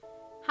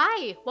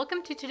Hi,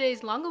 welcome to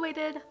today's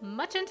long-awaited,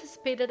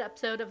 much-anticipated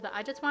episode of the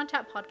I Just Want to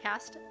Chat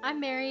podcast. I'm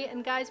Mary,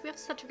 and guys, we have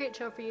such a great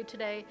show for you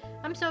today.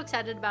 I'm so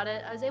excited about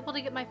it. I was able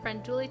to get my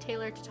friend Julie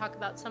Taylor to talk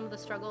about some of the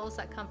struggles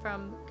that come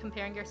from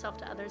comparing yourself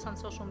to others on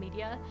social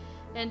media.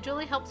 And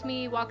Julie helps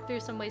me walk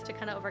through some ways to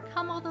kind of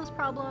overcome all those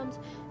problems.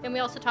 And we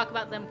also talk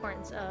about the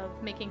importance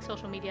of making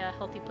social media a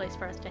healthy place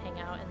for us to hang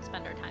out and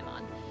spend our time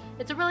on.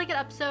 It's a really good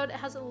episode. It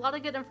has a lot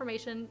of good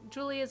information.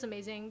 Julie is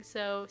amazing,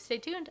 so stay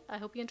tuned. I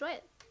hope you enjoy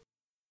it.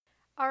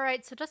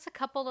 Alright, so just a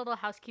couple little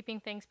housekeeping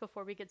things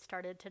before we get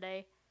started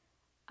today.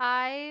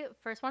 I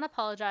first want to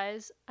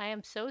apologize. I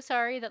am so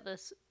sorry that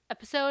this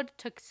episode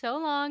took so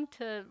long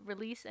to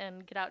release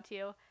and get out to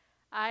you.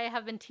 I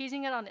have been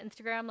teasing it on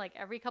Instagram like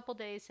every couple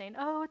days saying,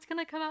 oh, it's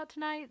going to come out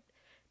tonight.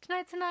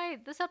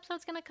 Tonight. This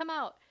episode's going to come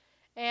out.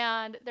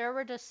 And there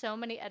were just so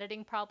many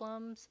editing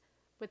problems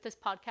with this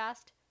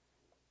podcast.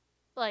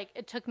 Like,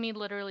 it took me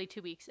literally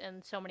 2 weeks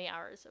and so many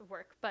hours of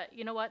work. But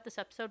you know what? This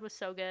episode was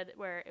so good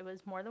where it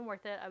was more than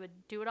worth it. I would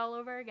do it all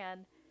over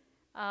again.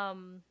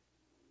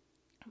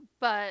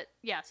 But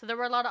yeah, so there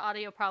were a lot of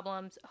audio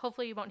problems.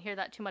 Hopefully you won't hear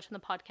that too much in the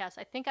podcast.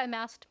 I think I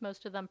masked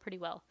most of them pretty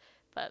well,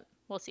 but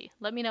we'll see.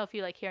 Let me know if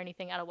you hear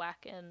anything out of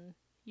whack and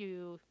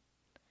you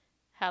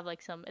have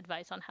some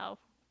advice on how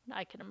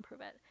I can improve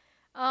it.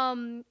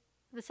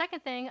 The second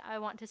thing I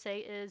want to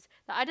say is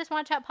that I Just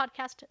Want to Chat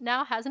podcast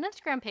now has an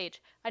Instagram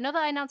page. I know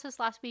that I announced this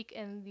last week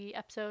in the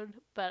episode,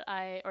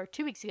 or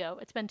 2 weeks ago.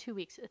 It's been 2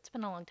 weeks. It's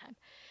been a long time.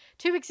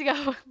 2 weeks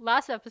ago,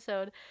 last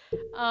episode.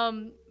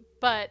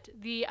 But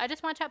the I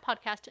Just Want to Chat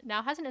podcast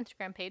now has an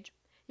Instagram page.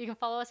 You can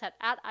follow us at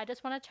I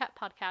Just Want to Chat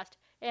podcast.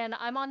 And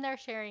I'm on there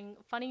sharing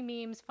funny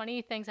memes,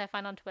 funny things I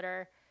find on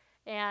Twitter,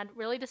 and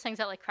really just things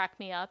that crack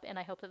me up, and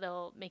I hope that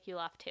they'll make you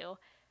laugh too.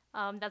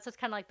 That's just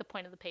kind of the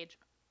point of the page.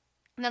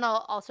 And then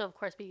I'll also, of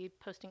course, be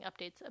posting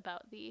updates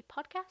about the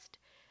podcast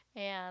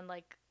and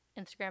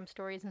Instagram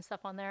stories and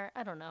stuff on there.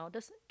 I don't know.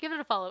 Just give it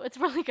a follow. It's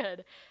really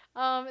good.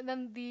 And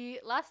then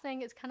the last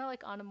thing is kind of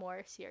on a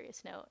more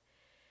serious note.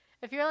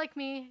 If you're like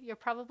me, you're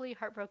probably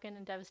heartbroken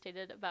and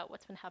devastated about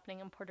what's been happening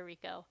in Puerto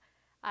Rico.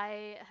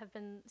 I have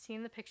been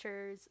seeing the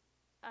pictures.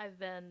 I've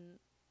been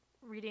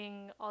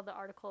reading all the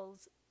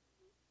articles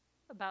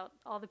about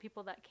all the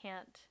people that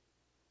can't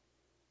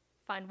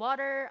find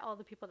water, all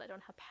the people that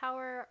don't have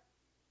power,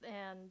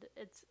 and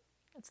it's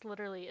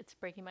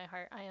breaking my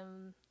heart. I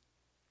am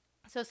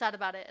so sad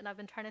about it, and I've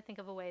been trying to think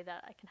of a way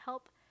that I can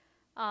help.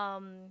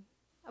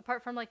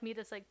 Apart from me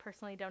just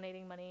personally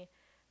donating money,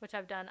 which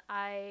I've done,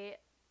 I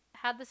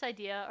had this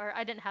idea, or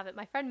I didn't have it.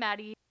 My friend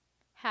Maddie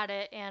had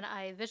it, and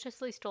I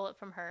viciously stole it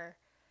from her.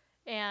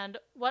 And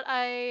what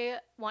I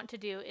want to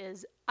do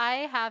is,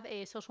 I have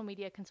a social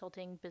media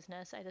consulting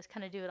business. I just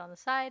kind of do it on the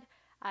side.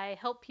 I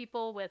help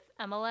people with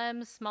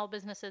MLMs, small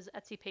businesses,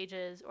 Etsy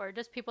pages, or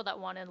just people that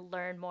want to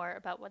learn more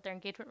about what their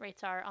engagement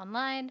rates are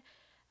online,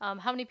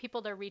 how many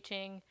people they're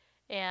reaching,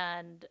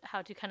 and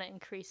how to kind of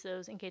increase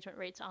those engagement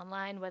rates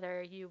online,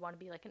 whether you want to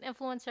be an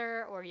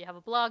influencer or you have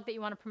a blog that you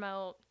want to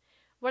promote.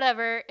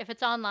 Whatever, if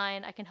it's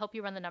online, I can help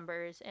you run the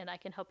numbers, and I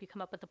can help you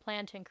come up with a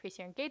plan to increase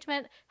your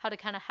engagement, how to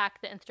kind of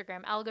hack the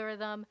Instagram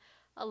algorithm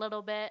a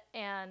little bit.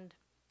 And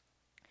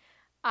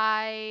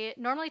I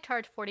normally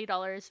charge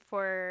 $40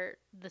 for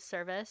the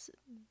service.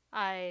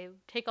 I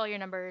take all your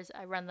numbers,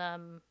 I run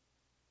them,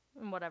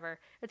 whatever.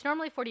 It's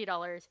normally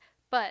 $40,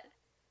 but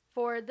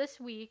for this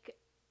week,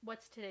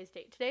 what's today's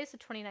date? Today is the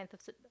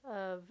 29th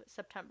of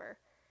September.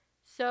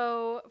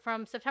 So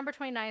from September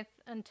 29th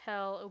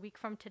until a week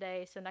from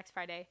today, so next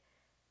Friday,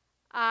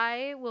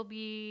 I will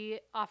be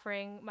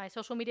offering my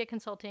social media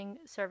consulting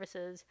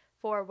services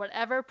for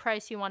whatever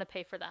price you want to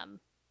pay for them.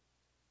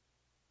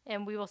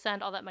 And we will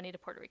send all that money to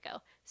Puerto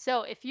Rico.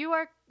 So if you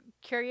are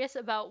curious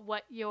about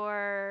what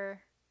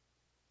your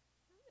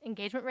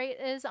engagement rate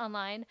is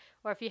online,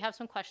 or if you have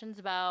some questions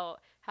about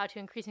how to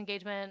increase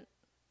engagement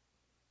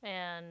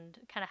and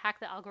kind of hack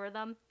the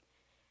algorithm,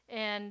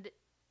 and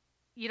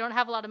you don't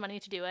have a lot of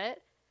money to do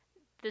it,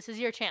 this is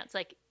your chance.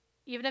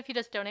 Even if you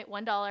just donate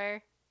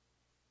 $1,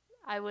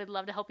 I would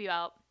love to help you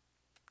out.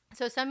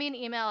 So send me an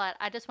email at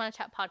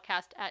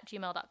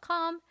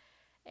ijustwantachatpodcast@gmail.com,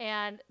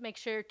 and make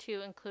sure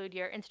to include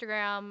your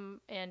Instagram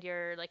and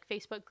your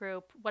Facebook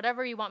group,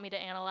 whatever you want me to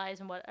analyze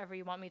and whatever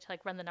you want me to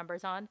run the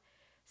numbers on.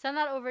 Send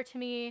that over to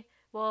me.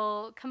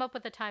 We'll come up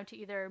with a time to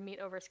either meet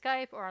over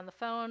Skype or on the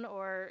phone,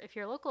 or if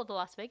you're local to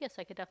Las Vegas,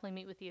 I could definitely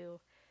meet with you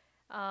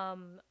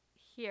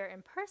here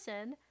in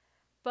person.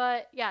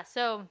 But yeah,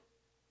 so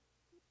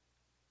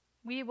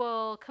we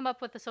will come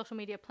up with a social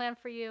media plan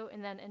for you,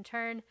 and then in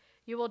turn,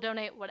 you will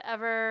donate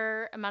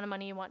whatever amount of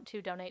money you want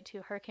to donate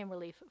to hurricane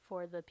relief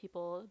for the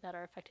people that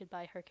are affected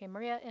by Hurricane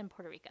Maria in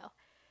Puerto Rico.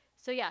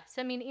 So yeah,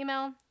 send me an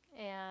email,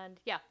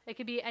 and yeah, it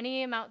could be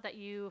any amount that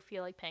you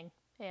feel like paying,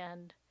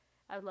 and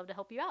I would love to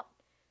help you out.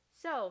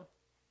 So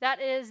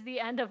that is the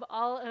end of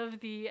all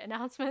of the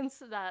announcements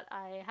that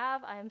I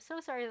have. I am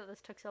so sorry that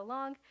this took so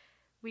long,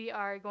 we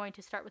are going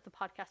to start with the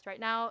podcast right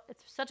now.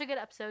 It's such a good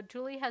episode.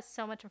 Julie has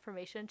so much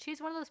information.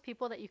 She's one of those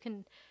people that you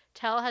can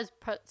tell has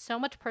put so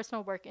much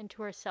personal work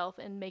into herself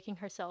and making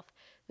herself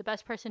the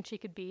best person she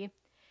could be.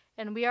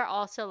 And we are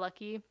all so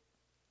lucky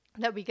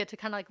that we get to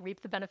kind of like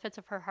reap the benefits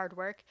of her hard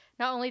work.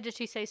 Not only did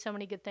she say so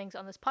many good things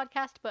on this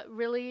podcast, but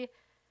really,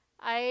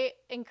 I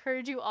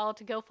encourage you all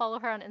to go follow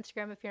her on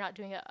Instagram if you're not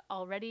doing it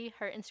already.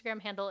 Her Instagram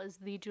handle is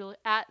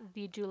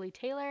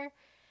 @thejulietaylor,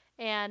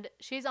 and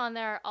she's on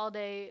there all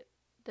day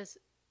just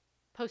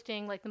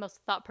posting like the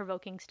most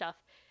thought-provoking stuff.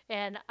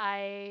 And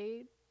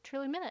I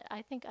truly mean it.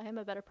 I think I am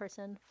a better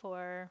person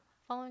for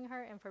following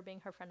her and for being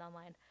her friend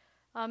online.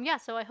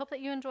 So I hope that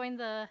you enjoy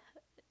the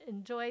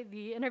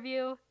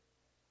interview.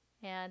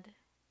 And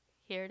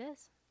here it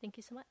is. Thank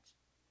you so much.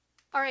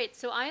 All right,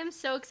 so I am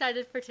so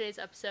excited for today's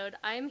episode.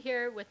 I am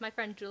here with my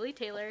friend Julie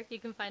Taylor. You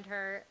can find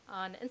her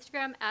on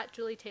Instagram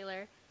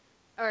 @JulieTaylor,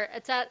 or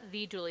it's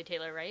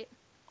 @TheJulieTaylor, right?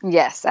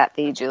 Yes,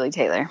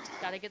 @TheJulieTaylor.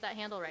 Gotta get that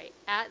handle right.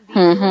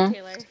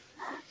 @TheJulieTaylor.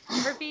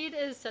 Her feed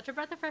is such a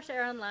breath of fresh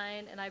air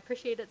online, and I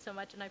appreciate it so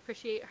much, and I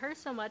appreciate her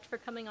so much for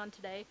coming on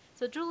today.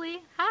 So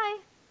Julie, hi.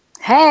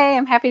 Hey,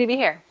 I'm happy to be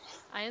here.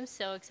 I am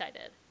so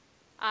excited.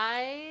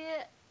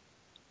 I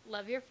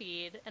love your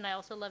feed, and I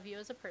also love you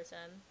as a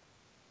person.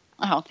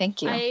 Oh,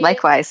 thank you.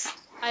 Likewise.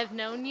 I've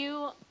known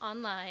you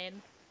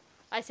online.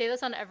 I say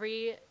this on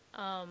every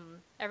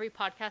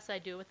podcast I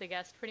do with a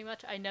guest, pretty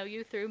much. I know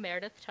you through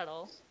Meredith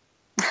Tuttle.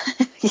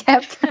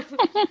 Yep.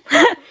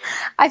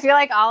 I feel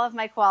like all of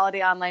my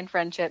quality online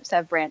friendships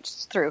have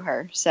branched through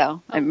her,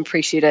 so I'm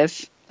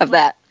appreciative of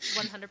that.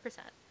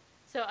 100%.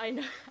 So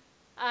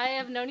I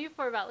have known you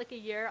for about like a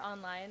year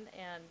online,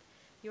 and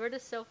you are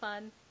just so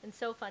fun and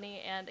so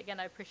funny, and again,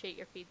 I appreciate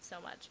your feed so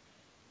much.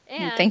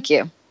 And thank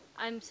you.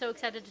 I'm so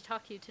excited to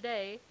talk to you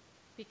today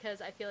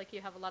because I feel like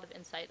you have a lot of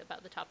insight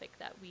about the topic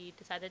that we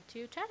decided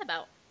to chat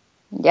about.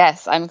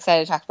 Yes, I'm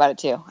excited to talk about it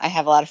too. I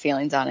have a lot of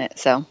feelings on it,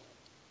 so.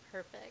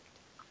 Perfect.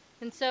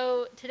 And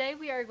so today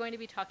we are going to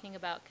be talking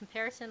about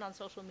comparison on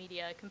social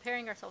media,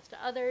 comparing ourselves to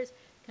others,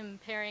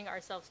 comparing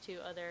ourselves to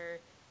other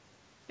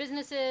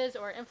businesses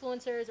or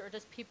influencers or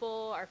just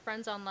people, our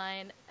friends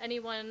online,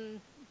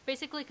 anyone,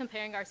 basically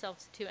comparing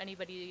ourselves to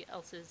anybody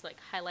else's like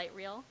highlight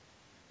reel.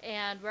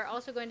 And we're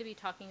also going to be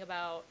talking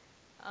about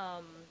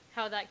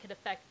how that could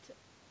affect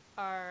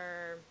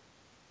our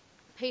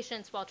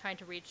patience while trying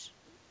to reach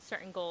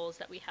certain goals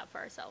that we have for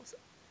ourselves.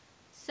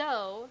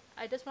 So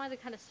I just wanted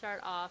to kind of start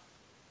off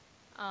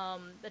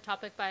the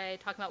topic by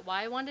talking about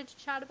why I wanted to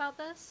chat about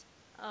this.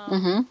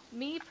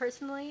 Me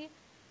personally,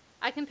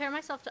 I compare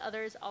myself to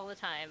others all the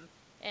time.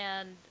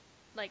 And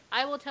like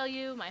I will tell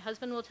you, my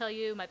husband will tell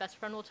you, my best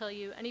friend will tell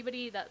you,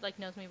 anybody that like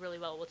knows me really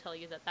well will tell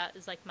you that that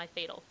is like my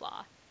fatal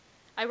flaw.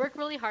 I work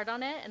really hard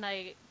on it, and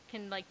I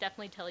can like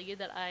definitely tell you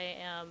that I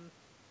am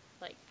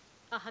like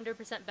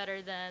 100%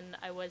 better than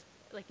I was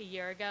like a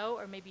year ago,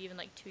 or maybe even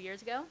like 2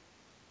 years ago.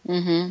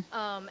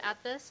 At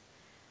this.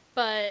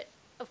 But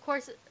of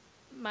course,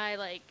 my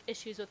like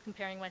issues with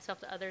comparing myself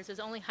to others is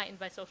only heightened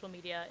by social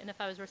media. And if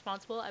I was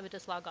responsible, I would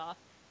just log off.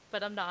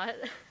 But I'm not.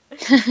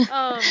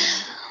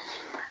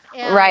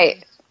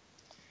 Right.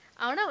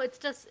 I don't know.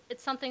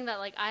 It's something that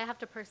like I have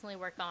to personally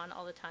work on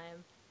all the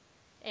time.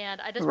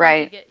 And I just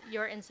wanted to get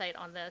your insight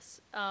on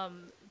this.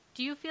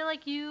 Do you feel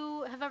like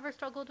you have ever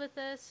struggled with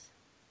this?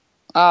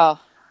 Oh,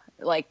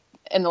 like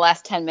in the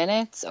last 10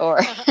 minutes or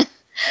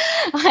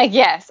like,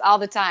 yes, all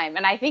the time.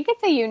 And I think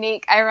it's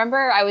I remember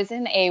I was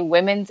in a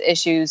women's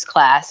issues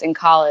class in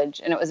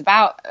college, and it was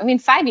about,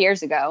 5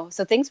 years ago.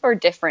 So things were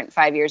different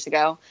 5 years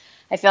ago.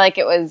 I feel like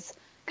it was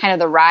kind of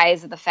the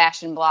rise of the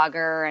fashion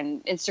blogger,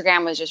 and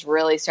Instagram was just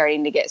really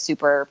starting to get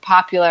super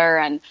popular.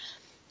 And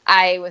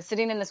I was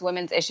sitting in this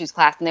women's issues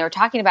class, and they were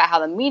talking about how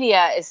the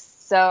media is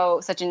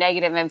such a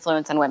negative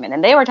influence on women.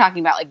 And they were talking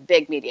about like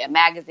big media,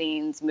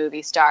 magazines,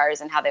 movie stars,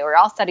 and how they were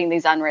all setting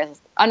these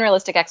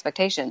unrealistic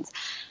expectations.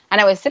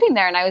 And I was sitting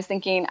there and I was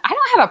thinking, I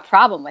don't have a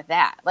problem with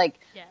that. Like,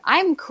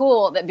 I'm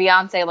cool that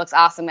Beyonce looks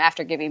awesome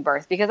after giving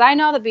birth, because I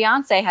know that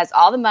Beyonce has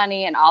all the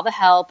money and all the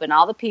help and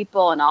all the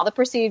people and all the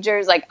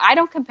procedures. Like, I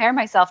don't compare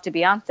myself to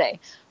Beyonce.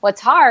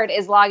 What's hard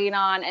is logging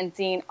on and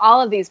seeing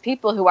all of these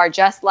people who are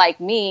just like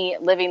me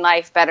living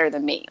life better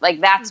than me. Like,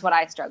 that's what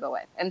I struggle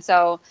with. And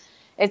so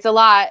it's a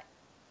lot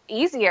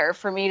easier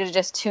for me to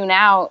just tune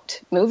out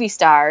movie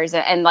stars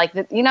and like,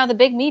 the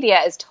big media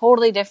is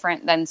totally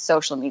different than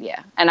social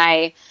media. And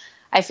I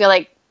feel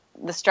like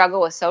the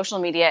struggle with social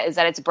media is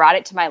that it's brought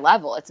it to my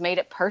level. It's made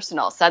it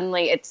personal.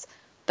 Suddenly it's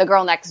the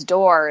girl next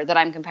door that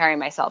I'm comparing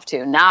myself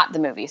to, not the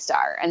movie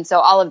star. And so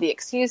all of the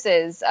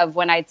excuses of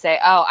when I'd say,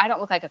 oh, I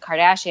don't look like a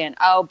Kardashian.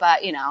 Oh,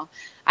 but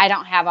I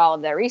don't have all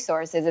of their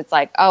resources. It's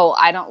like, oh,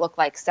 I don't look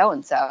like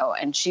so-and-so.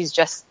 And she's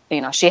just,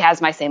 she has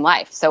my same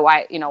life. So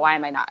why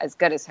am I not as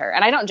good as her?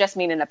 And I don't just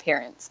mean in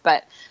appearance,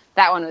 but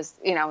that one was,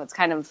 it's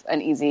kind of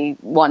an easy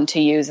one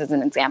to use as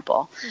an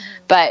example.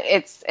 Mm-hmm. But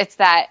it's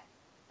that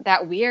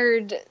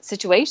weird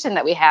situation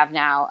that we have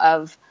now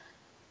of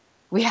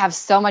we have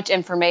so much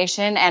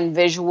information and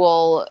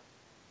visual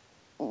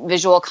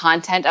visual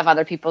content of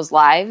other people's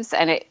lives,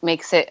 and it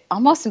makes it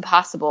almost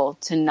impossible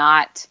to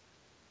not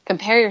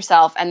compare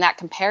yourself, and that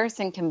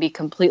comparison can be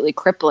completely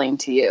crippling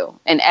to you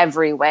in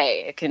every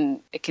way. It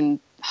can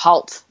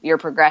halt your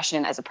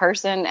progression as a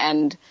person,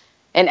 and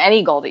in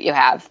any goal that you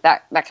have,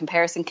 that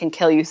comparison can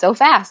kill you so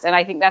fast. And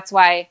I think that's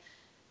why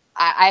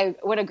I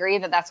would agree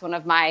that that's one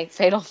of my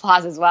fatal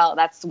flaws as well.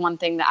 That's one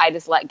thing that I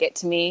just let get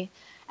to me.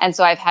 And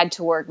so I've had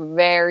to work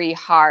very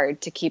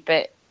hard to keep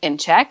it in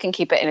check and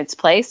keep it in its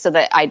place so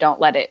that I don't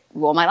let it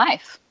rule my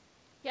life.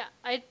 Yeah,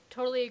 I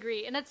totally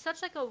agree. And it's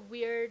such like a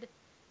weird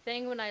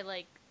thing when I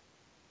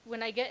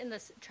get in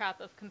this trap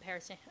of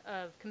comparison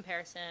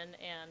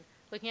and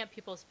looking at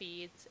people's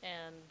feeds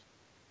and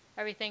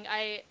everything.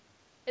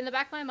 In the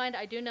back of my mind,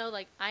 I do know,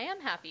 like, I am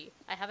happy.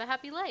 I have a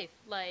happy life.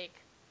 Like,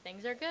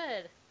 things are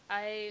good.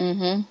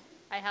 I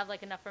have,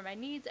 like, enough for my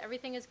needs.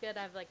 Everything is good.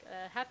 I have, like,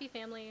 a happy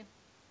family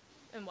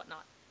and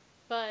whatnot.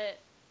 But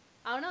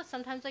I don't know,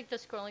 sometimes, like,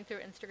 just scrolling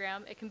through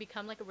Instagram, it can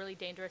become, like, a really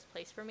dangerous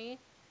place for me.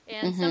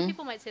 And some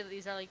people might say that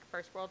these are, like,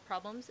 first world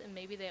problems, and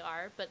maybe they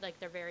are, but, like,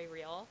 they're very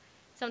real.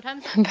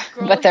 Sometimes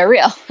but they're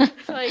real.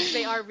 Like,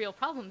 they are real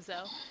problems,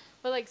 though.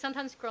 But, like,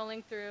 sometimes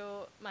scrolling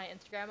through my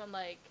Instagram, I'm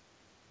like,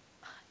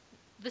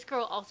 this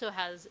girl also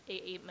has a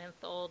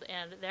 8-month-old,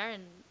 and they're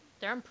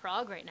in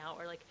Prague right now,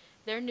 or, like,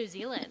 they're in New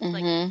Zealand.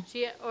 Like,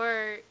 she has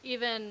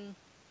an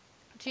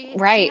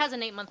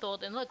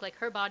 8-month-old, and look, like,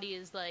 her body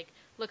is, like,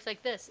 looks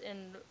like this,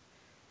 and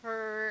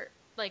her,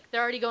 like,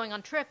 they're already going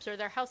on trips, or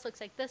their house looks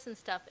like this and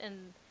stuff,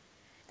 and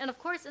of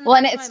course, in the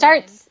back of my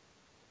mind,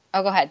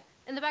 oh, go ahead.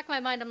 In the back of my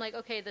mind, I'm like,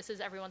 okay, this is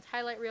everyone's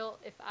highlight reel.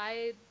 If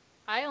I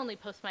only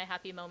post my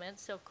happy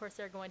moments, so of course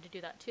they're going to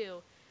do that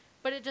too.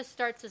 But it just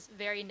starts this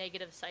very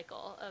negative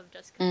cycle of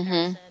just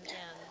comparison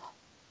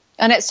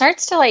and it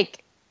starts to,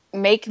 like,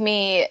 make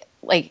me,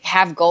 like,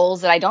 have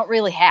goals that I don't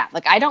really have.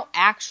 Like, I don't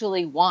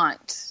actually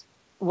want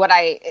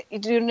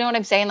do you know what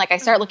I'm saying? Like, I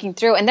start looking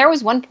through, and there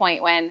was one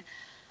point when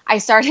I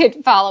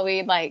started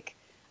following, like,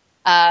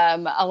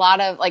 a lot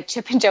of, like,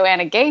 Chip and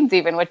Joanna Gaines,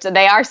 even, which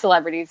they are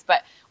celebrities.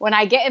 But when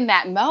I get in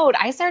that mode,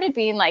 I started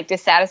being, like,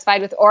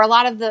 dissatisfied with, or a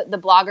lot of the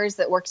bloggers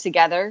that work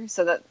together,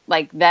 so that,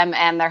 like, them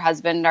and their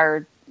husband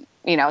are,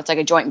 you know, it's like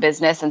a joint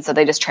business. And so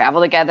they just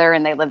travel together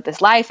and they live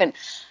this life. And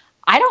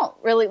I don't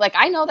really, like,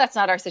 I know that's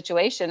not our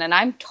situation, and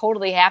I'm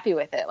totally happy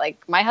with it.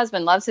 Like, my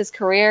husband loves his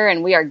career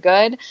and we are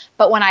good.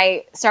 But when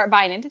I start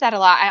buying into that a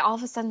lot, I all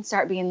of a sudden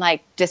start being,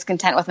 like,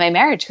 discontent with my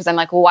marriage, because I'm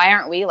like, well, why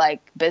aren't we,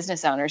 like,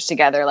 business owners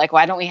together? Like,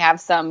 why don't we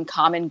have some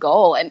common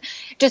goal? And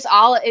just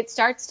it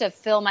starts to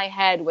fill my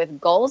head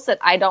with goals that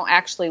I don't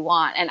actually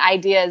want, and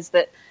ideas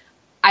that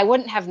I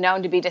wouldn't have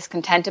known to be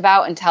discontent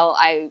about until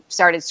I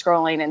started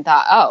scrolling and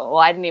thought, oh, well,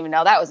 I didn't even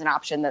know that was an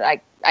option, that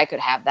I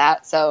could have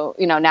that. So,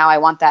 you know, now I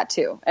want that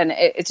too. And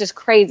it's just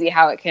crazy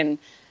how it can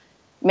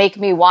make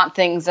me want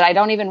things that I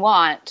don't even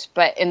want.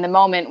 But in the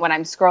moment when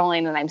I'm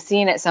scrolling and I'm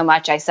seeing it so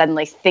much, I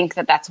suddenly think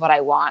that that's what I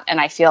want, and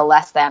I feel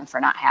less than for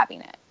not having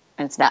it.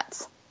 And it's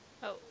nuts.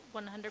 Oh,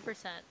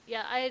 100%.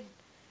 Yeah,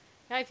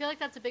 I feel like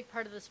that's a big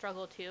part of the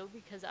struggle too,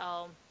 because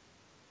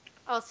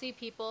I'll see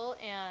people,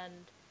 and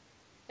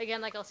again,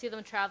 like, I'll see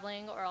them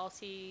traveling, or I'll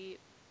see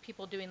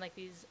people doing, like,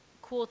 these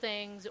cool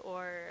things,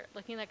 or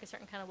looking like a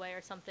certain kind of way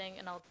or something,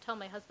 and I'll tell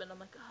my husband, I'm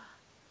like,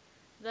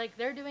 oh, like,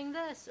 they're doing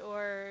this,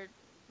 or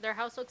their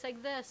house looks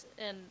like this,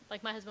 and,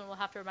 like, my husband will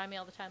have to remind me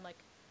all the time, like,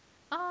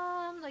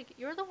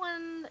 you're the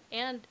one,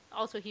 and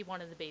also he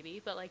wanted the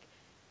baby, but, like,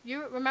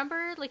 you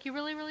remember, like, you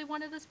really, really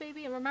wanted this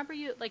baby, and remember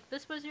you, like,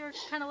 this was your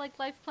kind of, like,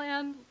 life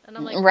plan, and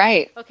I'm like,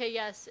 right, okay,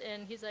 yes,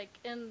 and he's like,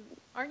 and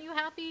aren't you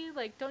happy?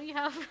 Like, don't you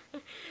have,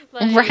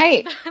 like,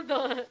 right,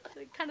 the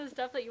kind of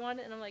stuff that you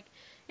wanted? And I'm like,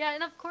 yeah,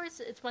 and of course,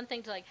 it's one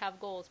thing to, like, have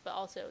goals, but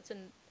also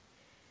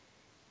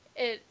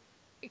it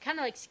kind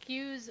of, like,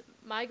 skews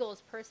my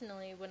goals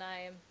personally when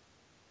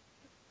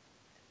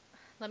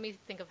let me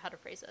think of how to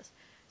phrase this.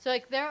 So,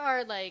 like, there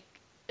are, like,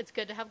 it's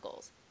good to have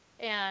goals.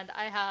 And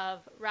I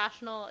have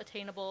rational,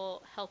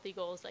 attainable, healthy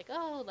goals, like,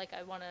 oh, like,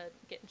 I want to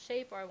get in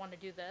shape, or I want to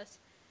do this.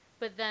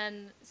 But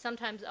then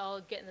sometimes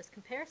I'll get in this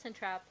comparison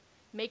trap,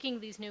 making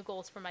these new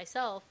goals for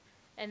myself,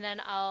 and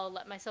then I'll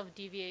let myself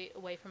deviate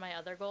away from my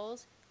other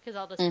goals, because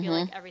I'll just feel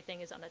like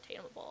everything is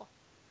unattainable.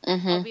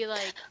 I'll be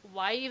like,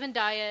 why even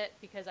diet?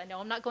 Because I know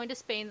I'm not going to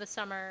Spain this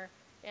summer,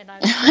 and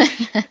I'm...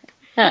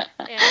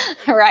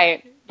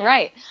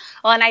 Right.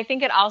 Well, and I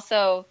think it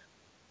also...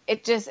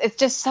 it's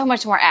just so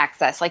much more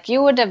access. Like,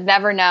 you would have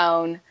never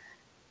known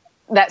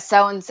that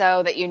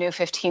so-and-so that you knew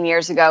 15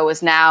 years ago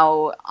was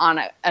now on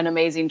an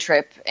amazing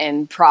trip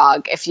in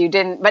Prague if you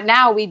didn't. But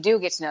now we do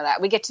get to know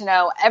that. We get to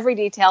know every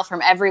detail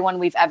from everyone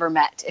we've ever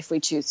met if we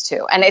choose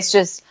to. And it's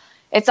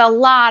a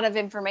lot of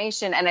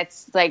information, and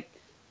it's like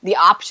the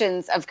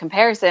options of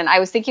comparison. I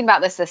was thinking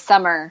about this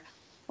summer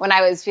when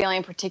I was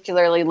feeling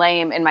particularly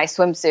lame in my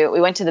swimsuit.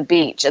 We went to the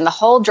beach, and the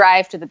whole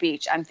drive to the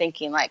beach, I'm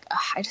thinking, like,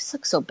 oh, I just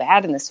look so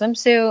bad in the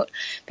swimsuit,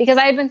 because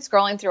I had been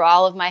scrolling through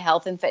all of my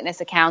health and fitness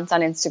accounts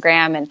on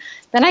Instagram. And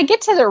then I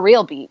get to the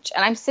real beach,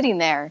 and I'm sitting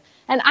there,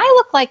 And I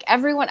look like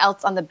everyone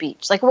else on the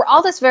beach. Like, we're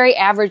all just very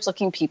average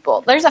looking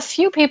people. There's a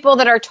few people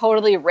that are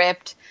totally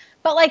ripped,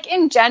 but like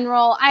in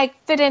general, I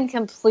fit in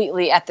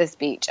completely at this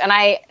beach. And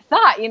I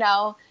thought,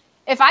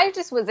 if I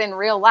just was in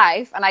real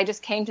life and I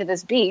just came to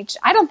this beach,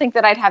 I don't think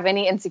that I'd have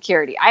any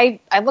insecurity. I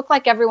look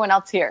like everyone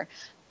else here.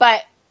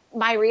 But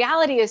my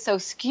reality is so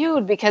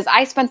skewed because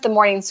I spent the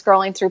morning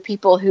scrolling through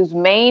people whose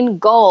main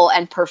goal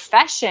and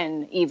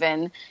profession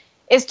even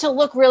is to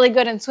look really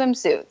good in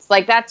swimsuits.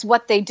 Like, that's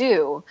what they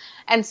do.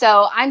 And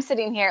so I'm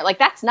sitting here like,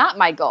 that's not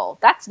my goal.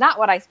 That's not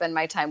what I spend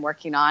my time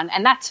working on.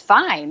 And that's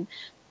fine.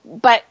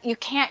 But you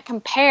can't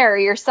compare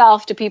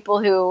yourself to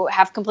people who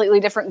have completely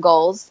different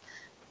goals.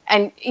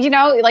 And,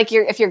 like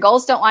if your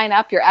goals don't line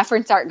up, your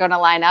efforts aren't going to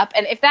line up.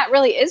 And if that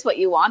really is what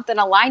you want, then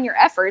align your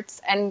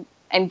efforts and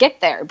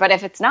get there. But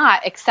if it's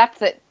not, accept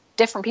that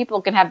different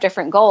people can have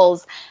different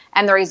goals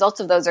and the results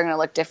of those are going to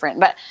look different.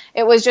 But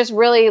it was just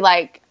really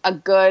like a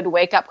good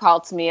wake up call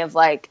to me of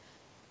like,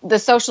 the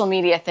social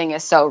media thing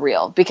is so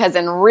real because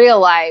in real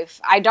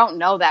life, I don't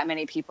know that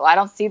many people. I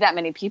don't see that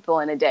many people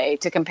in a day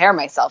to compare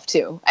myself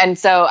to. And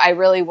so I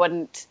really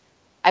wouldn't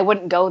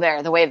go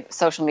there the way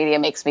social media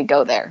makes me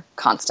go there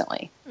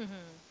constantly. Mm-hmm.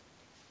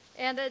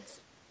 And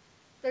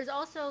there's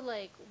also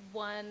like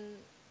one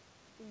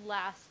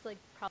last like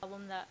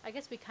problem that I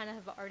guess we kind of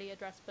have already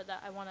addressed, but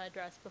that I want to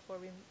address before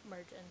we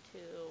merge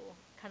into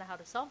kind of how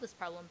to solve this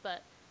problem.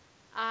 But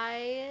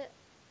I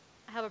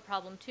have a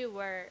problem too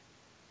where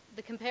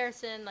the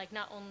comparison like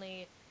not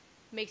only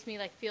makes me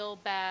like feel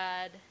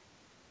bad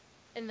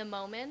in the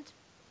moment,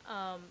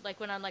 like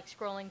when I'm like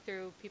scrolling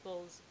through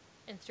people's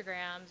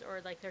Instagrams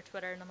or like their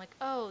Twitter and I'm like,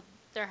 oh,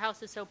 their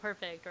house is so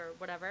perfect or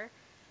whatever.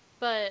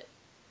 But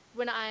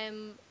when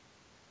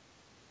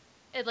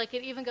it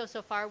even goes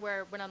so far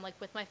where when I'm like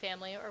with my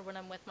family or when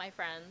I'm with my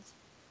friends,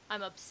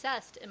 I'm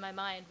obsessed in my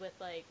mind with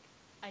like,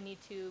 I need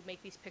to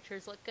make these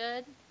pictures look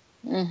good.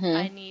 Mm-hmm.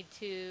 I need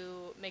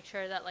to make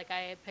sure that like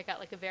I pick out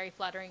like a very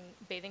flattering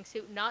bathing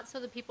suit, not so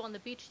the people on the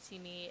beach see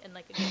me in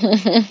like a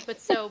good way,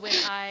 but so when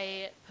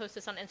I post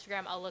this on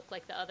Instagram, I'll look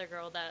like the other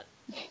girl that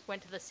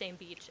went to the same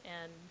beach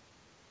and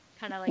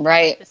kind of like,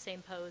 right. like the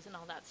same pose and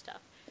all that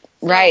stuff.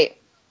 So, right.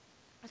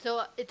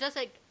 So it does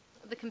like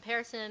the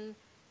comparison.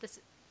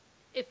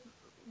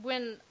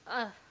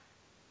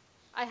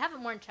 I have it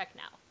more in check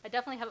now. I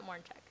definitely have it more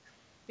in check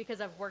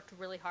because I've worked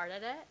really hard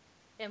at it,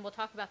 and we'll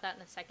talk about that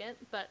in a second.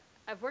 But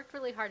I've worked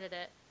really hard at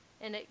it,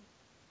 and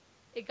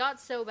it got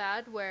so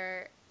bad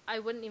where I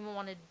wouldn't even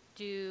want to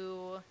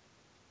do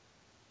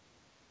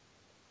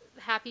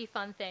happy,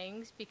 fun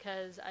things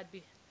because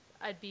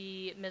I'd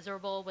be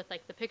miserable with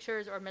like the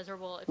pictures or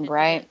miserable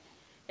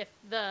if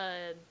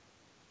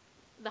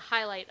the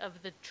highlight of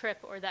the trip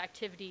or the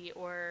activity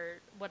or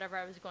whatever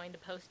I was going to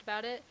post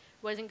about it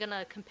wasn't going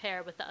to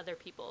compare with the other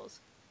people's.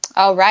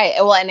 Oh, right.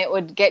 Well, and it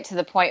would get to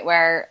the point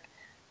where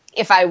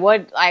if I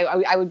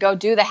would go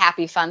do the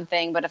happy fun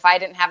thing, but if I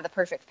didn't have the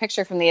perfect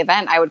picture from the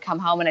event, I would come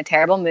home in a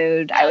terrible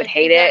mood. I would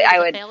hate it. I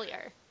would.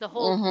 Failure. The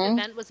whole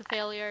event was a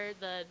failure.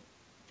 The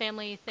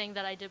family thing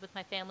that I did with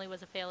my family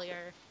was a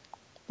failure.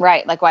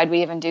 Right. Like, why'd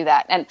we even do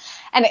that? And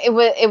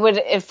it would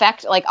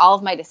affect like all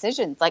of my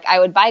decisions. Like, I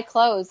would buy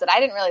clothes that I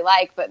didn't really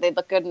like, but they'd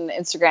look good in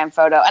an Instagram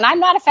photo. And I'm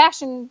not a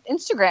fashion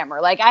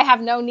Instagrammer. Like, I have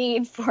no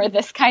need for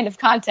this kind of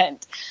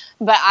content.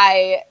 But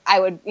I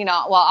would,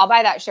 I'll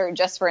buy that shirt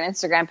just for an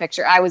Instagram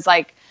picture. I was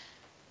like,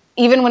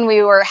 even when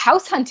we were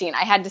house hunting,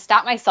 I had to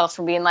stop myself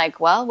from being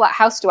like, well, what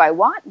house do I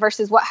want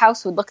versus what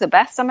house would look the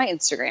best on my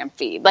Instagram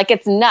feed? Like,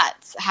 it's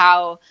nuts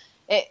how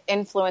it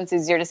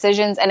influences your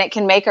decisions, and it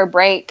can make or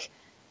break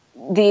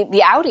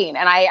the outing.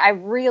 And I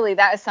really,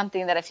 that is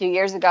something that a few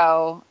years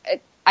ago,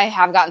 I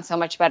have gotten so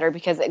much better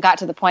because it got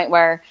to the point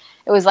where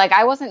it was like,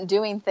 I wasn't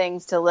doing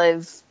things to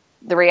live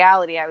the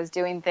reality. I was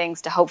doing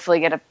things to hopefully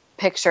get a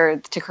picture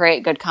to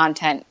create good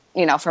content,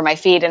 for my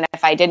feed. And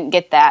if I didn't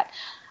get that,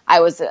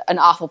 I was an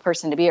awful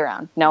person to be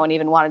around. No one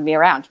even wanted me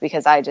around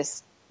because I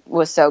just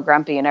was so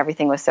grumpy and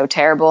everything was so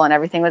terrible and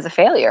everything was a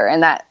failure.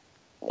 And that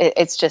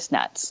it's just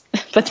nuts,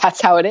 but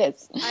that's how it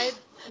is.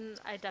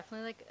 I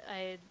definitely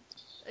I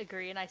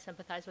agree and I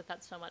sympathize with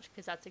that so much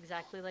because that's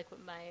exactly like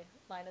what my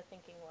line of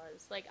thinking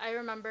was. Like, I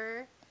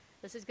remember,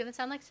 this is going to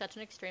sound like such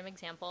an extreme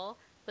example,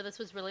 but this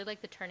was really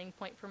like the turning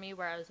point for me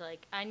where I was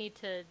like, I need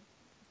to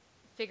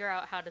figure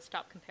out how to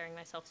stop comparing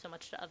myself so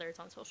much to others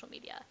on social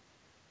media.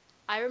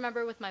 I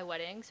remember with my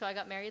wedding, so I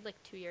got married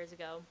like 2 years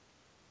ago,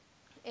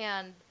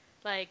 and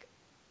like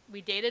we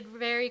dated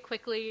very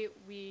quickly.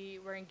 We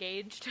were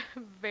engaged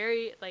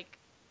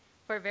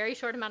for a very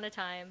short amount of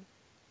time.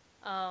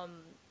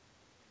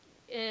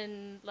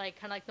 In like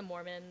kind of like the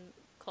Mormon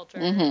culture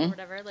or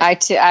whatever.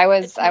 Like, I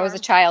was a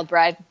child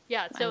bride.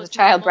 Yeah, so I was a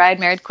child bride,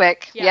 married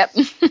quick. Yeah.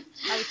 Yep.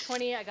 I was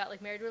 20. I got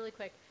like married really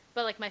quick,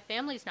 but like my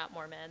family's not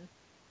Mormon,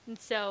 and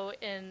so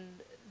in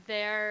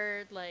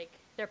their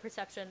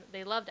perception,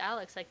 they loved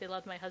Alex, like they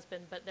loved my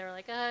husband, but they're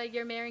like,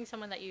 you're marrying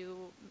someone that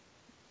you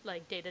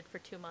like dated for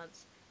 2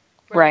 months.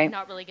 We're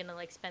not really gonna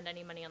like spend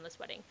any money on this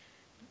wedding.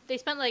 They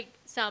spent like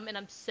some, and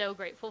I'm so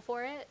grateful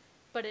for it.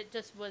 but it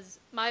just was,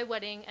 my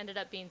wedding ended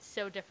up being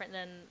so different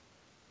than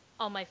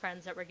all my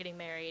friends that were getting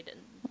married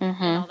and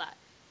all that.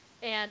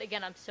 And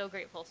again, I'm so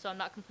grateful, so I'm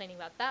not complaining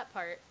about that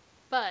part,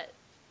 but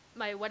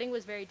my wedding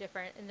was very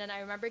different. And then I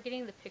remember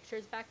getting the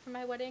pictures back from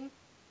my wedding,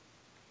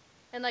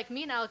 and like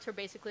me and Alex were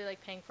basically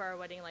like paying for our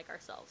wedding like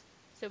ourselves.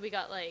 So we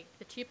got like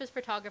the cheapest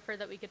photographer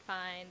that we could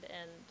find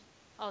and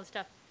all the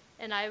stuff.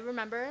 And I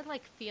remember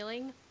like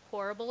feeling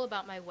horrible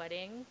about my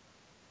wedding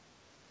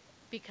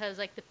because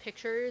like the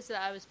pictures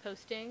that I was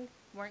posting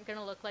weren't going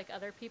to look like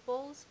other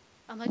people's.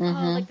 I'm like,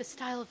 oh, like the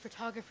style of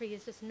photography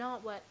is just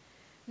not what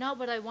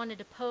I wanted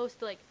to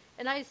post. Like,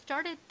 and I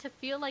started to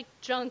feel like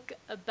junk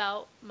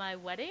about my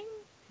wedding.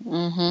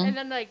 And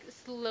then like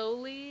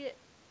slowly,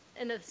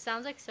 and it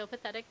sounds like so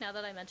pathetic now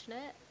that I mention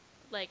it,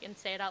 like, and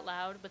say it out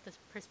loud with this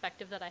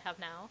perspective that I have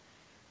now.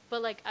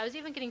 But like, I was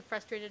even getting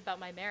frustrated about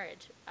my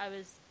marriage. I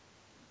was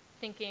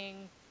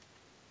thinking,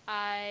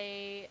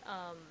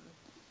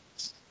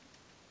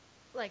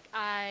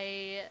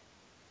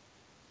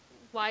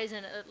 why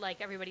isn't it like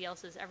everybody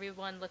else's?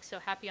 Everyone looks so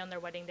happy on their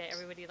wedding day.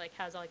 Everybody like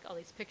has like all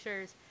these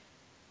pictures.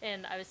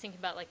 And I was thinking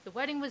about like the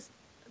wedding was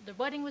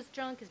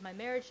junk. Is my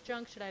marriage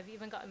junk? Should I have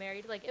even gotten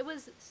married? Like, it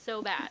was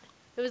so bad.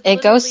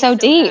 It goes so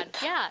deep.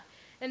 Bad. Yeah.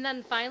 And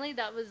then finally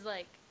that was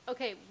like,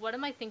 okay, what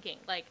am I thinking?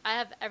 Like, I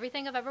have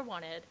everything I've ever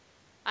wanted.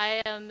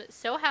 I am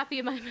so happy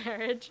in my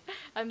marriage.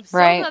 I'm so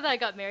glad that I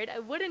got married. I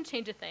wouldn't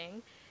change a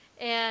thing.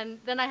 And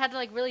then I had to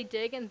like really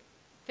dig and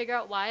figure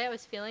out why I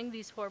was feeling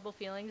these horrible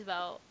feelings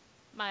about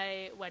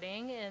my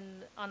wedding and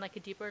on like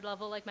a deeper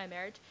level, like my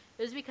marriage.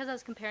 It was because I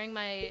was comparing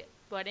my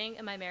wedding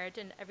and my marriage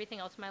and everything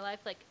else in my life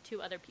like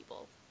to other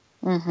people.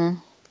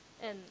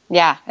 And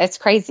yeah, it's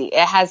crazy.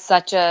 It has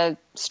such a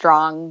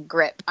strong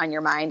grip on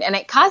your mind, and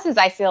it causes,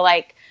 I feel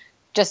like,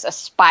 just a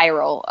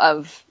spiral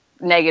of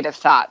negative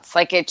thoughts.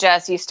 Like, it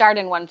just, you start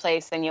in one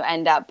place and you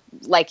end up,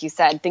 like you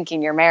said,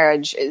 thinking your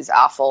marriage is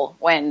awful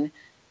when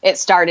it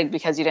started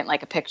because you didn't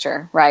like a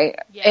picture, right?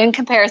 Yeah. In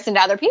comparison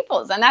to other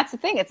people's. And that's the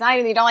thing. It's not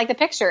even you don't like the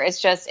picture. It's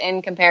just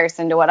in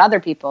comparison to what other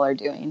people are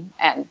doing.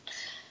 And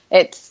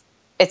it's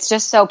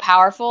just so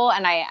powerful.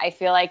 And I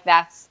feel like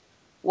that's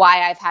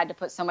why I've had to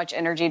put so much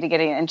energy to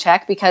getting it in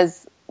check,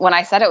 because when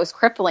I said it was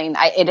crippling,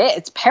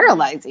 it's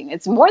paralyzing.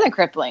 It's more than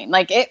crippling.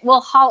 Like, it will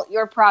halt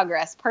your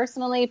progress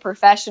personally,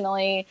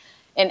 professionally,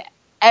 in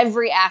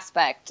every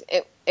aspect.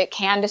 It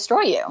can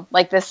destroy you.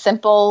 Like, this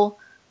simple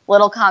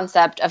little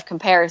concept of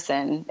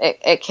comparison,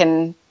 it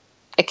can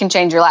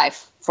change your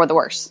life for the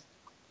worse.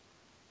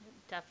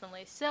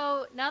 Definitely.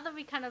 So now that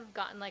we kind of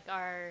gotten like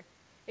our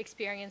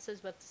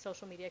experiences with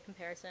social media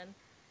comparison,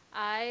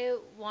 I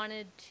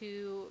wanted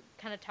to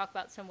kind of talk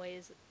about some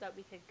ways that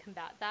we could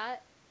combat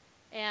that.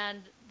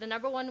 And the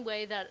number one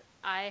way that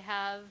I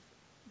have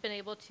been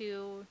able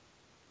to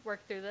work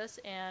through this,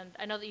 and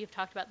I know that you've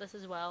talked about this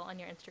as well on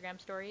your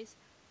Instagram stories,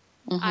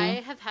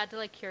 I have had to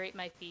like curate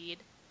my feed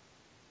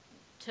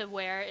to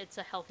where it's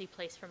a healthy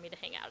place for me to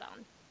hang out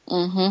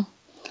on.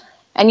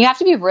 And you have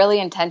to be really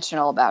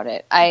intentional about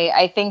it.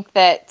 I think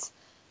that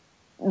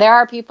there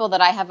are people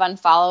that I have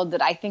unfollowed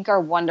that I think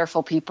are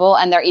wonderful people,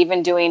 and they're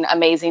even doing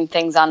amazing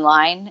things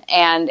online.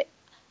 And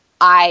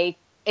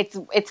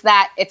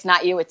it's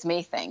not you, it's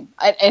me thing.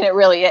 And it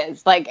really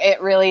is. Like, it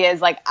really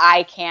is like,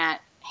 I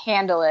can't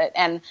handle it.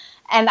 And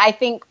I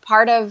think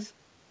part of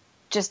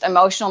just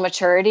emotional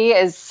maturity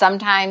is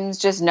sometimes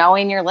just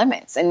knowing your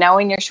limits and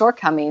knowing your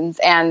shortcomings.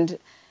 And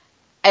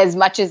as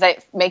much as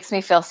it makes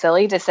me feel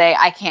silly to say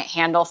I can't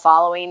handle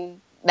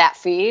following that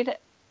feed,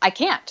 I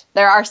can't.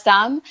 There are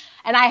some,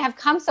 and I have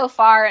come so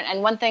far.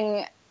 And one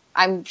thing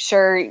I'm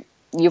sure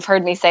you've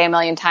heard me say a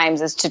million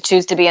times is to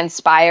choose to be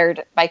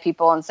inspired by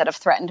people instead of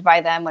threatened by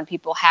them. When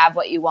people have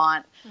what you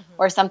want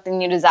or something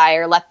you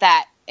desire, let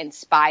that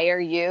inspire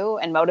you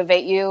and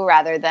motivate you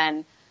rather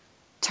than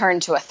turn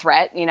to a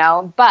threat, you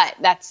know. But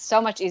that's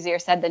so much easier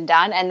said than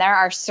done. And there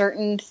are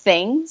certain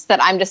things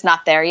that I'm just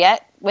not there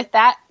yet with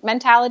that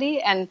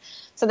mentality. And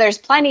so there's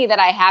plenty that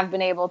I have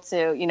been able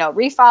to, you know,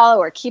 refollow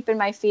or keep in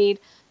my feed.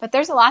 But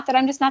there's a lot that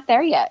I'm just not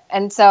there yet.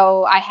 And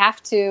so I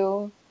have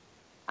to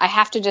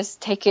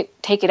just take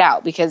it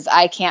out because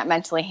I can't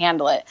mentally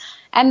handle it.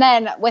 And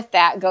then with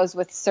that goes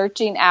with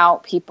searching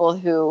out people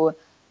who,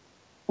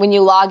 when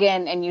you log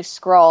in and you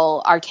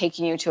scroll, are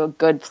taking you to a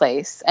good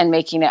place and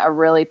making it a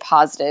really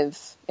positive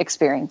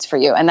experience for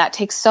you. And that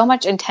takes so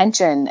much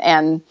intention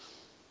and,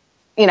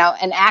 you know,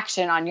 an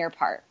action on your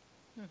part.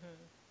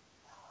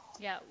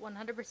 Yeah,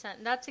 100%.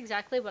 And that's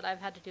exactly what I've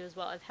had to do as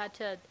well. I've had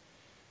to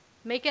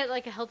make it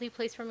like a healthy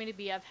place for me to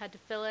be. I've had to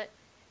fill it.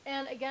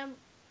 And again,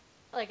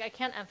 like, I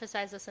can't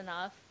emphasize this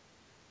enough.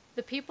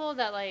 The people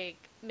that like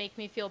make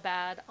me feel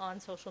bad on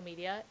social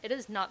media, it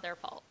is not their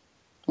fault.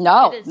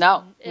 No,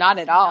 not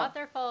at all. Not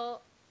their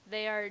fault.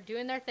 They are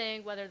doing their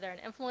thing, whether they're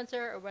an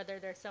influencer or whether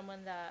they're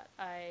someone that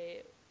I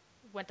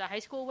went to high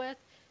school with.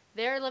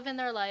 They're living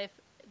their life.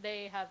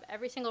 They have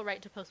every single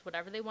right to post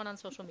whatever they want on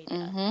social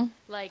media.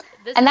 Like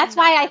this, and that's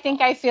why I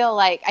think I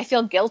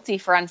feel guilty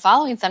for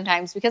unfollowing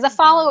sometimes, because a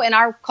follow in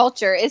our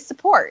culture is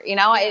support. You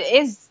know,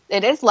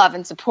 it is love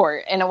and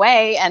support in a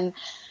way. And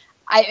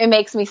it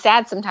makes me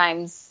sad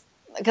sometimes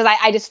because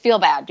I just feel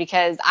bad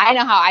because I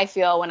know how I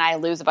feel when I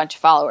lose a bunch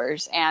of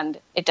followers, and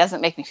it doesn't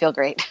make me feel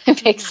great.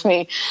 It makes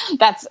me,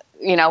 that's,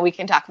 we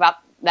can talk about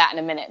that in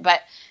a minute,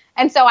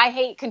 and so I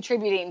hate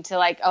contributing to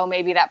like, oh,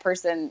 maybe that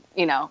person,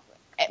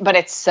 but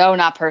it's so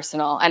not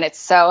personal, and it's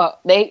so,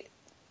 the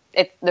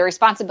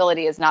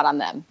responsibility is not on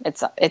them.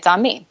 It's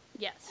on me.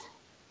 Yes.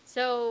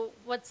 So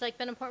what's like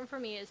been important for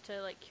me is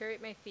to like curate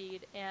my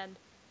feed, and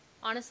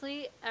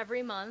honestly,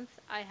 every month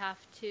I have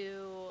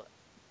to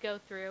go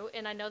through,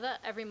 and I know that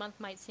every month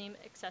might seem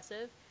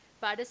excessive,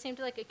 but I just seem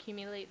to like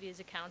accumulate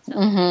these accounts that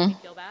make me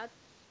feel bad.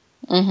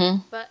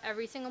 But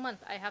every single month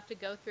I have to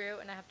go through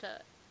and I have to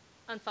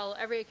unfollow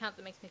every account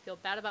that makes me feel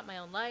bad about my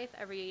own life,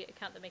 every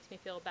account that makes me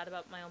feel bad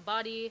about my own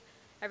body,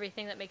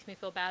 everything that makes me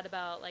feel bad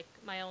about like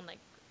my own like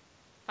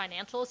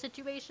financial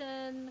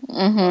situation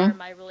or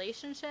my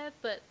relationship.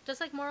 But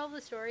just like moral of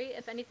the story,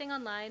 if anything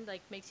online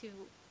like makes you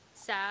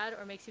sad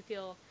or makes you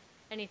feel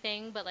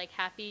anything but like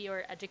happy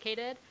or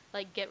educated,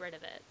 like get rid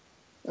of it.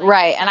 Like,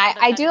 right. And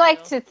I do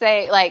like to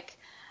say, like,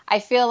 I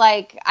feel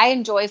like I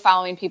enjoy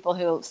following people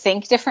who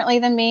think differently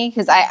than me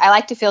because I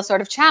like to feel sort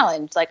of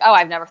challenged, like, oh,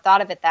 I've never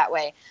thought of it that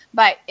way.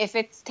 But if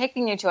it's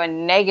taking you to a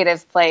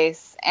negative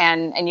place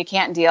and you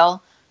can't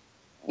deal,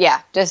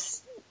 yeah,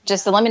 just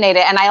eliminate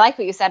it. And I like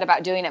what you said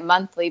about doing it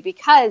monthly,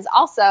 because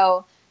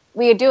also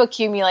we do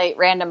accumulate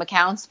random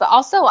accounts, but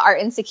also our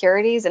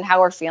insecurities and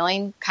how we're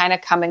feeling kind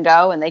of come and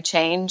go, and they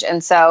change.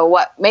 And so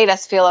what made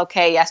us feel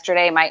okay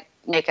yesterday might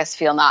make us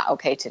feel not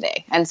okay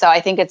today. And so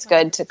I think it's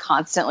good to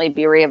constantly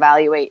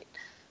reevaluate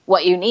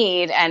what you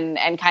need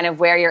and kind of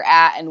where you're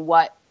at and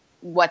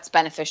what's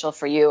beneficial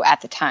for you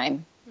at the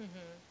time.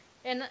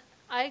 And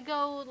I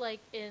go like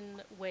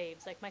in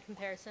waves, like my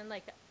comparison,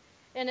 like,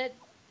 and it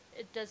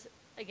does,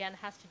 again,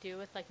 has to do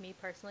with like me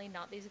personally,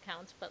 not these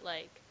accounts, but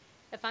like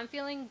if I'm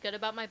feeling good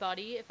about my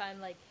body, if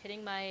I'm like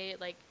hitting my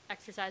like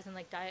exercise and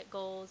like diet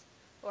goals,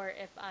 or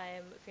if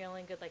I'm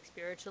feeling good like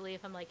spiritually,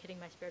 if I'm like hitting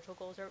my spiritual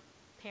goals or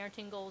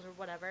parenting goals or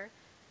whatever,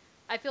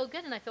 I feel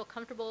good and I feel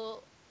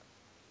comfortable.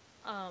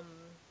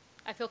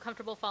 I feel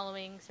comfortable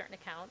following certain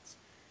accounts.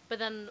 But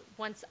then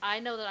once I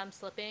know that I'm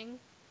slipping,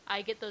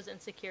 I get those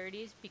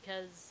insecurities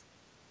because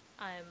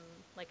I'm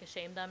like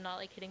ashamed that I'm not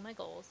like hitting my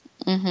goals.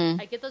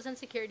 I get those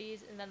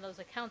insecurities, and then those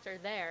accounts are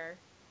there,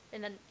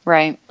 and then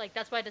right, like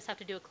that's why I just have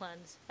to do a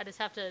cleanse. I just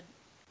have to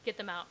get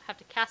them out, have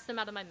to cast them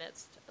out of my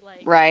midst.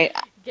 Like, right.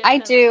 I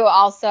do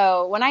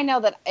also, when I know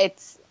that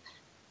it's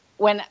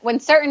when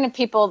certain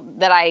people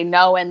that I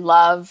know and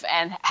love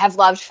and have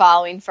loved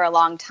following for a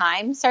long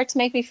time start to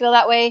make me feel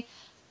that way,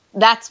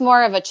 that's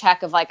more of a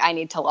check of like, I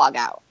need to log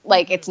out.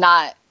 Like, it's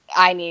not,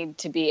 I need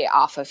to be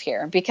off of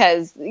here,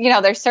 because,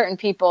 there's certain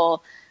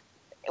people,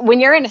 when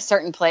you're in a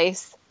certain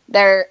place,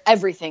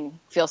 everything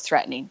feels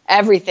threatening.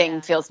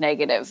 Everything feels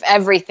negative,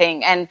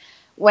 everything. And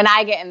when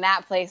I get in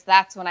that place,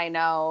 that's when I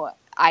know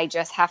I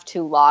just have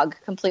to log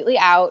completely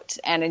out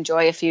and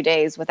enjoy a few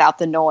days without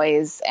the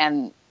noise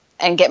and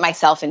get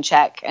myself in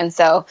check. And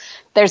so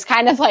there's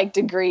kind of like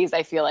degrees,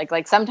 I feel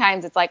like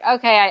sometimes it's like,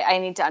 okay, I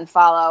need to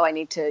unfollow. I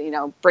need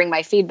to, bring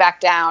my feedback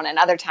down. And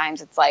other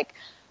times it's like,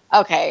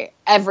 okay,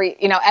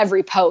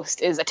 every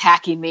post is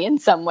attacking me in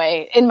some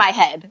way in my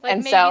head. Like,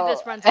 and maybe so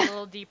this runs a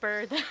little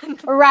deeper than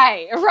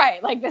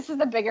right. Like, this is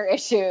a bigger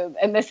issue,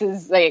 and this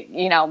is like,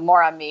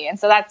 more on me. And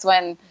so that's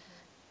when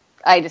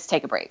I just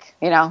take a break,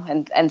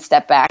 and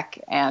step back,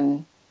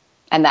 and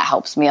that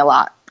helps me a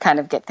lot, kind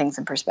of get things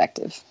in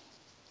perspective.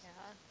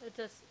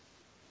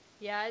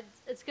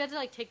 It's good to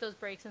like take those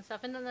breaks and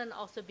stuff, and then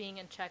also being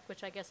in check,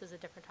 which I guess is a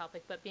different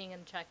topic, but being in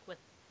check with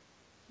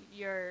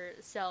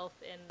yourself.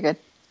 And good.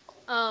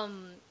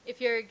 If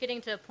you're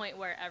getting to a point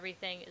where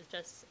everything is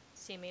just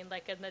seeming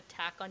like an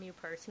attack on you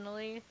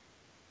personally,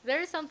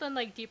 there's something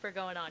like deeper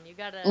going on. You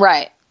gotta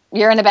right.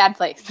 You're in a bad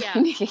place. Yeah,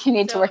 you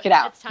need to work it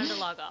out. It's time to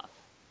log off.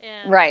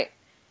 And right.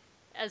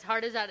 As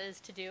hard as that is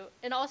to do,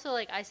 and also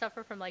like I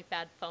suffer from like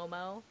bad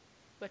FOMO,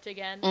 which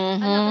again,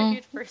 another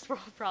huge first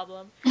world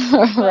problem.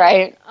 But,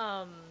 right.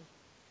 I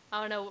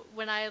don't know,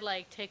 when I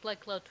like take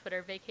like little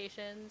Twitter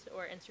vacations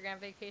or Instagram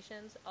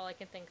vacations, all I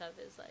can think of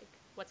is like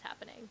what's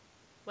happening.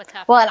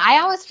 Well, and I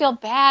always feel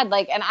bad,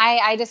 like, and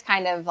I just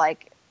kind of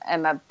like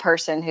am a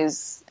person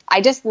I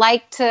just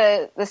like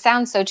to, this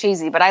sounds so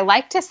cheesy, but I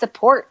like to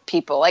support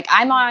people. Like,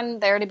 I'm on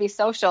there to be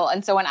social,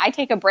 and so when I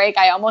take a break,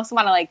 I almost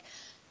want to like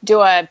do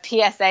a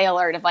PSA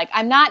alert of like,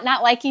 I'm not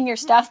liking your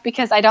stuff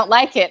because I don't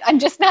like it. I'm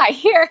just not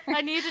here.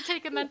 I need to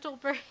take a mental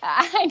break.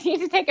 I need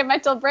to take a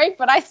mental break,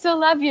 but I still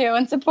love you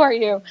and support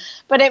you.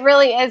 But it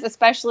really is,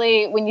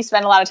 especially when you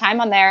spend a lot of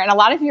time on there, and a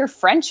lot of your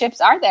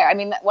friendships are there. I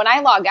mean, when I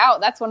log out,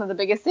 that's one of the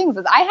biggest things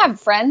is I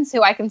have friends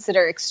who I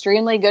consider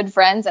extremely good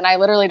friends, and I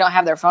literally don't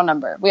have their phone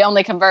number. We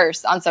only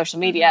converse on social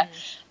media,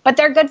 but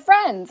they're good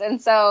friends. And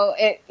so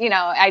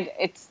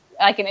it's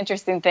like an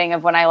interesting thing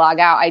of when I log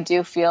out, I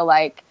do feel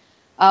like,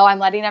 oh, I'm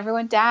letting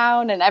everyone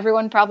down, and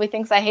everyone probably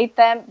thinks I hate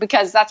them,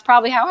 because that's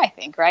probably how I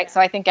think, right? Yeah.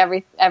 So I think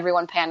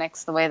everyone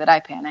panics the way that I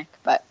panic,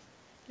 but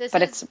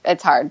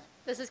it's hard.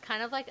 This is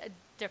kind of like a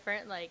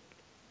different like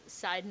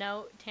side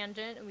note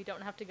tangent, and we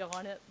don't have to go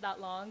on it that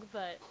long,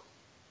 but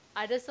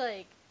I just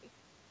like,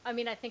 I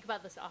mean, I think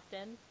about this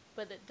often,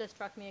 but it just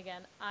struck me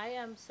again. I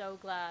am so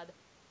glad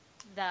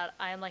that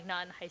I am like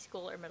not in high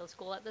school or middle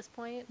school at this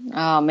point.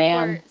 Oh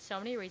man. For so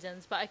many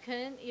reasons, but I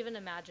couldn't even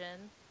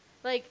imagine.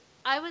 Like,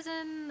 I was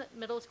in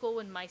middle school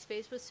when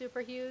MySpace was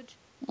super huge,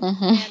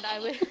 and I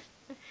would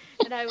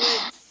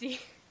see,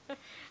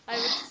 I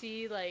would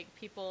see like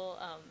people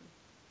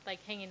like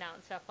hanging out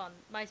and stuff on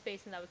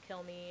MySpace, and that would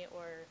kill me.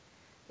 Or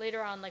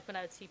later on, like when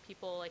I would see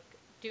people like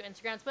do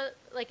Instagrams, but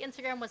like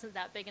Instagram wasn't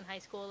that big in high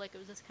school. Like it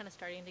was just kind of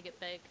starting to get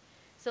big.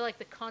 So like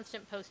the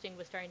constant posting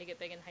was starting to get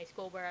big in high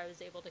school, where I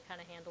was able to kind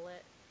of handle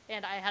it.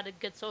 And I had a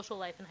good social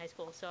life in high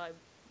school, so I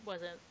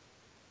wasn't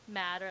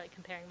mad or like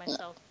comparing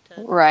myself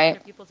to other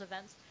people's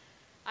events.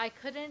 I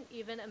couldn't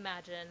even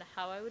imagine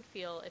how I would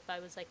feel if I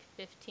was like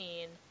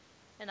 15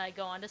 and I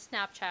go onto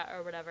Snapchat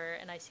or whatever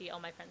and I see all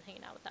my friends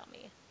hanging out without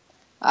me.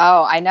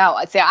 Oh, I know.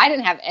 See, I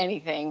didn't have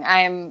anything.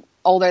 I'm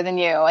older than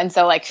you. And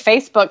so like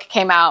Facebook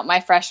came out my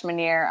freshman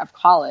year of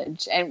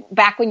college. And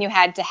back when you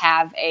had to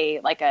have a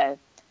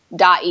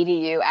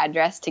 .edu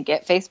address to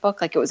get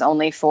Facebook, like it was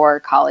only for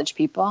college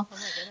people. Oh,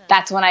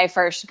 that's when I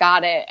first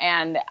got it.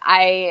 And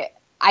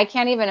I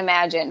can't even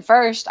imagine.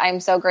 First, I'm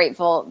so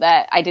grateful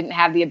that I didn't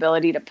have the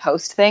ability to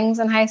post things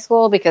in high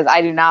school, because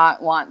I do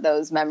not want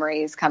those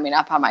memories coming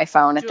up on my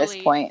phone at this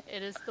point.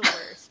 It is the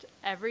worst.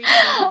 Every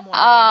single morning,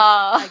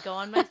 I go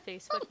on my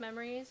Facebook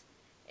memories,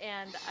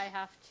 and I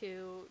have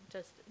to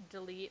just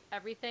delete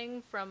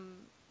everything from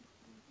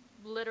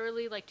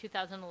literally like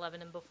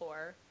 2011 and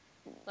before.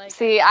 Like,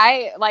 see,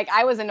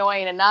 I was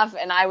annoying enough,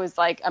 and I was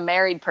like a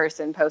married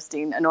person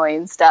posting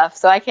annoying stuff.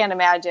 So I can't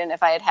imagine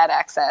if I had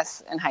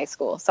access in high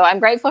school. So I'm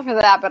grateful for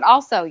that. But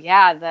also,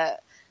 yeah,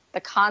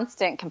 the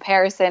constant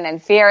comparison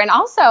and fear. And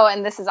also,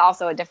 and this is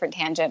also a different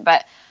tangent,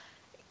 but,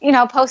 you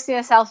know, posting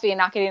a selfie and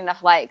not getting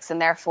enough likes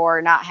and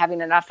therefore not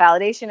having enough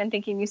validation and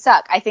thinking you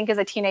suck. I think as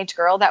a teenage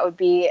girl, that would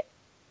be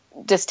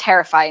just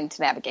terrifying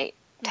to navigate.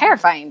 Mm-hmm.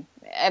 Terrifying.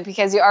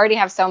 Because you already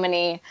have so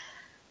many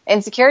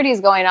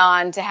insecurities going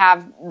on, to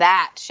have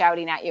that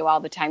shouting at you all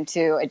the time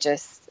too. It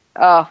just,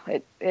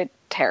 it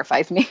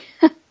terrifies me.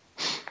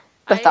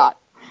 The thought.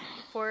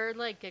 For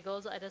like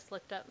giggles, I just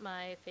looked up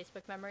my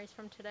Facebook memories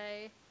from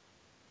today.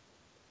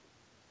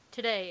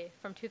 Today,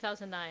 from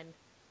 2009.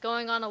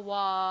 Going on a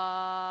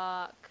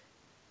walk.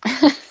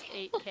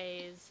 8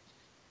 Ks.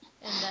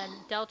 And then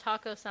Del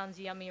Taco sounds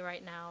yummy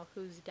right now.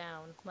 Who's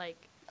down? Like,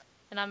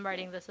 and I'm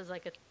writing this as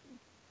like a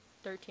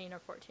 13 or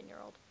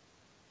 14-year-old.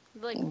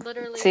 Like,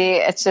 literally, see,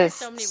 it's there's just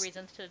so many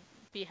reasons to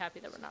be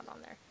happy that we're not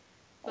on there.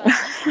 But,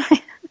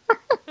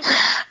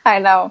 I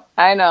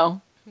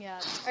know. Yeah.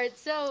 All right,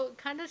 so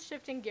kind of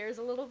shifting gears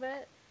a little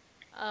bit.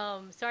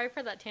 Sorry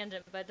for that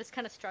tangent, but it just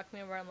kind of struck me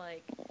where I'm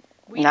like,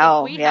 we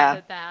have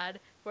it bad.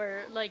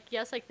 Where, like,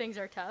 yes, like, things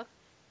are tough.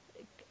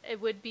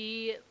 It would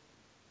be,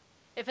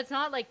 if it's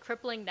not, like,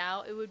 crippling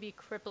now, it would be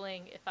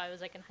crippling if I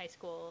was, like, in high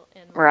school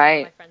and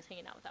my friends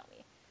hanging out without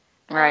me.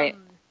 Right.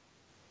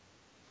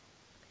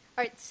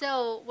 All right,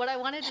 so what I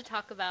wanted to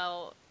talk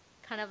about,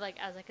 kind of like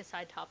as like a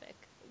side topic,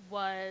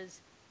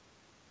 was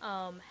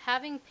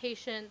having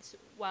patience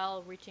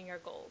while reaching your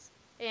goals.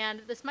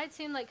 And this might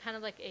seem like kind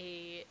of like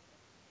a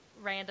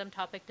random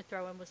topic to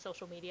throw in with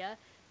social media,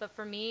 but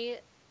for me,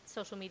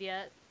 social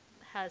media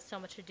has so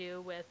much to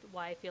do with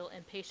why I feel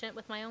impatient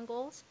with my own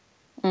goals.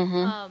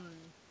 Mm-hmm.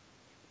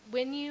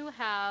 When you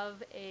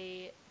have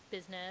a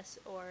business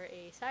or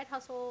a side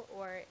hustle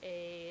or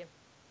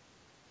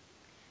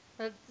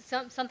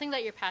something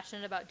that you're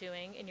passionate about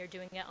doing and you're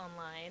doing it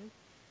online,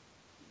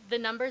 the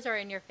numbers are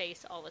in your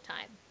face all the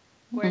time.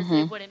 Whereas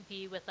it wouldn't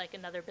be with like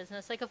another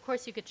business. Like, of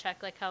course you could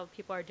check like how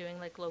people are doing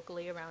like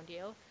locally around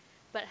you,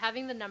 but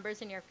having the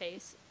numbers in your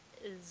face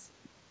is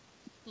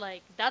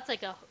like, that's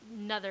like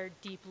another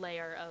deep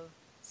layer of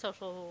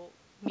social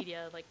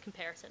media like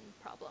comparison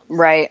problems.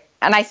 Right.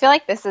 And I feel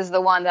like this is the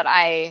one that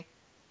I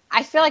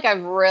feel like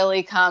I've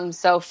really come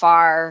so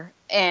far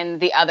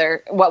in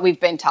what we've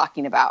been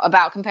talking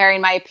about comparing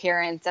my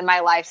appearance and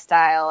my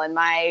lifestyle and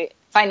my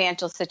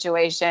financial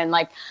situation.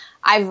 Like,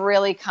 I've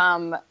really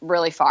come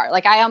really far.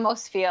 Like, I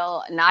almost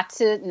feel, not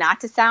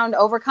to sound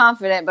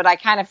overconfident, but I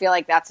kind of feel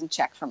like that's in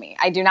check for me.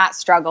 I do not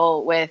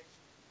struggle with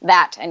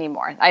that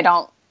anymore. I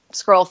don't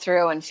scroll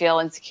through and feel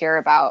insecure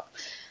about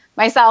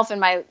myself and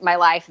my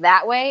life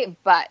that way.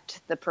 But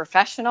the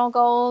professional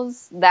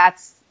goals,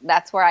 that's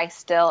where I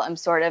still am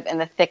sort of in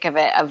the thick of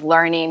it, of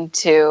learning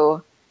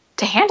to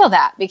handle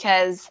that,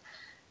 because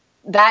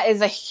that is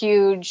a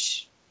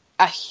huge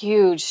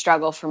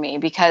struggle for me,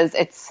 because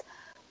it's,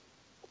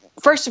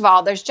 first of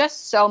all, there's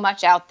just so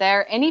much out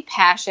there. Any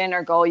passion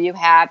or goal you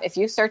have, if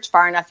you search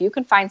far enough, you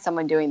can find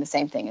someone doing the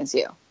same thing as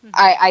you.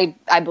 Mm-hmm.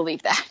 I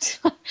believe that.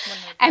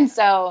 And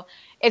so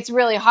it's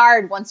really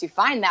hard once you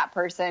find that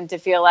person to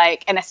feel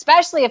like, and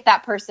especially if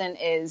that person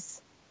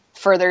is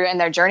further in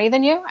their journey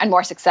than you and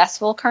more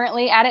successful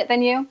currently at it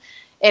than you,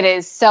 it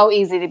is so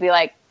easy to be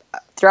like,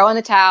 throw in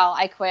the towel,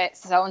 I quit,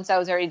 so-and-so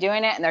is already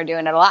doing it, and they're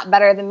doing it a lot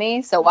better than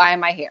me, so why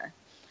am I here?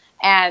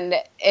 And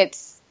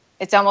it's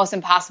it's almost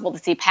impossible to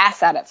see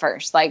past that at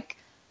first. Like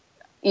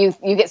you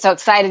get so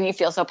excited and you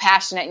feel so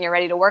passionate and you're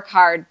ready to work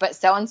hard, but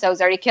so-and-so's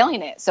already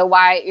killing it. So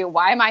why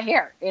am I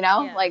here?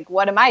 Like,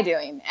 what am I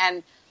doing?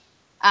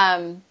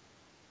 And,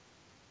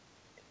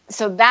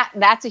 so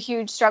that's a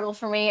huge struggle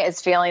for me,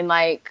 is feeling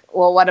like,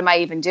 well, what am I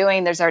even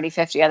doing? There's already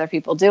 50 other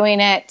people doing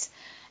it.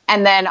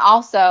 And then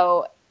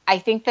also, I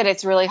think that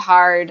it's really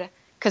hard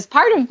because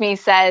part of me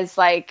says,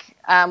 like,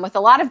 with a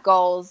lot of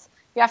goals,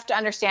 you have to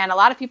understand a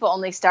lot of people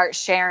only start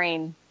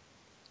sharing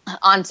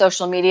on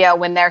social media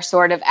when they're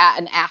sort of at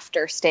an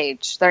after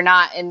stage. They're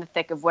not in the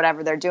thick of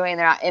whatever they're doing.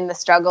 They're not in the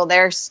struggle.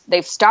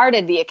 They've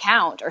started the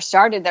account or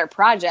started their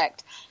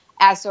project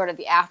as sort of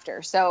the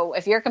after. So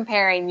if you're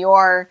comparing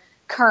your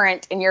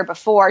current and your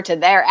before to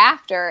their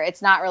after,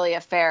 it's not really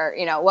a fair,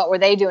 what were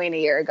they doing a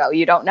year ago?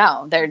 You don't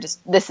know. They're just,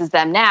 this is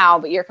them now,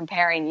 but you're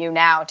comparing you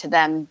now to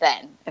them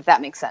then, if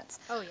that makes sense.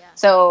 Oh yeah.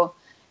 So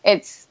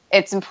it's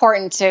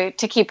important to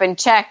keep in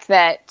check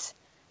that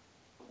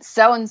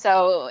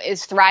so-and-so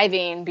is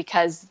thriving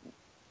because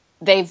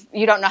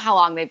you don't know how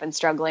long they've been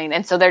struggling.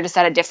 And so they're just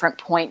at a different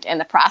point in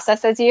the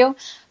process as you.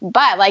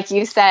 But like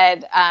you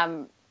said,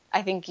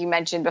 I think you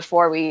mentioned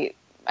before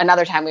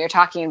another time we were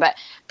talking, but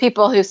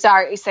people who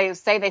say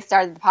they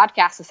started the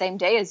podcast the same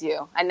day as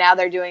you, and now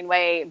they're doing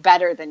way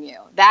better than you.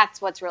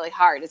 That's what's really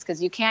hard, is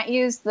because you can't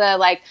use the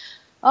like,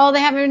 oh,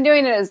 they haven't been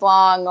doing it as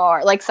long,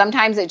 or like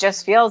sometimes it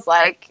just feels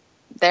like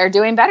they're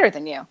doing better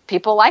than you.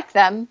 People like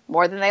them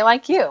more than they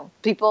like you.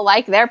 People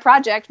like their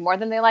project more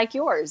than they like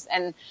yours.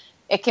 And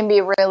it can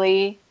be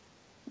really,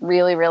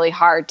 really, really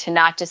hard to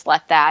not just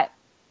let that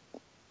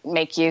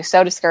make you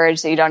so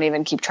discouraged that you don't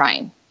even keep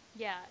trying.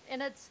 Yeah.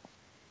 And it's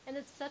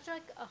such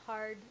like a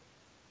hard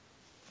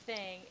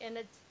thing, and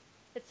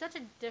it's such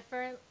a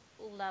different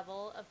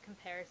level of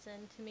comparison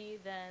to me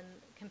than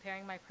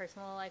comparing my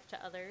personal life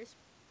to others,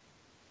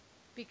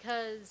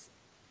 because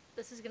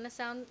this is going to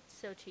sound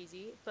so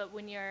cheesy, but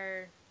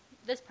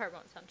this part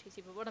won't sound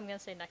cheesy, but what I'm going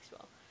to say next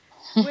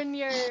will. When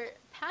you're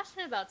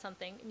passionate about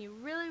something and you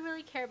really,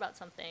 really care about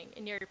something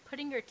and you're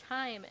putting your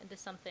time into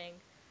something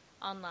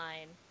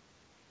online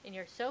and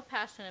you're so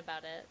passionate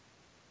about it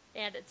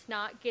and it's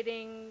not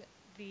getting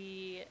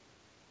the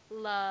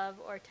love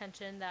or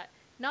attention that,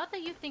 not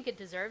that you think it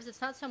deserves,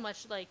 it's not so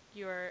much like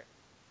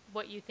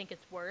what you think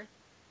it's worth,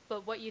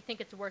 but what you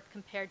think it's worth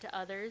compared to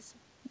others,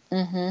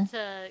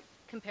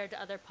 compared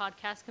to other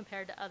podcasts,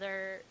 compared to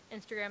other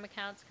Instagram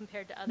accounts,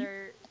 compared to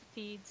other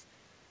feeds.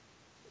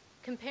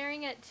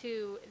 Comparing it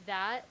to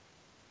that,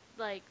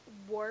 like,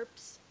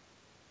 warps,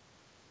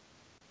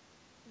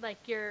 like,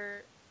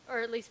 or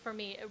at least for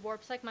me, it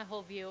warps, like, my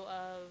whole view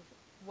of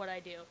what I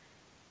do.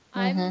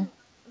 I'm,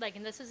 like,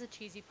 and this is a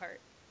cheesy part,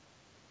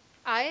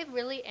 I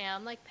really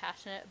am, like,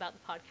 passionate about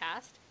the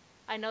podcast.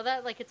 I know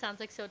that, like, it sounds,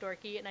 like, so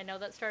dorky, and I know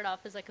that started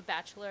off as, like, a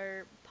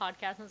Bachelor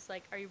podcast, and it's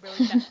like, are you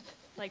really,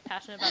 like,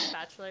 passionate about The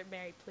Bachelor?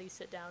 Mary, please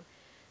sit down.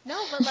 No,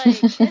 but,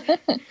 like,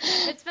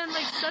 it's been,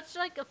 like, such,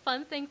 like, a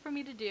fun thing for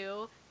me to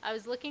do. I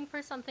was looking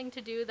for something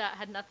to do that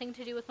had nothing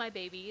to do with my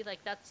baby. Like,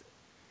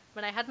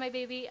 when I had my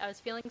baby, I was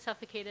feeling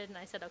suffocated, and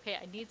I said, okay,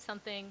 I need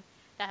something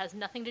that has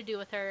nothing to do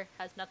with her,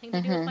 has nothing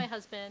to do with my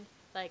husband.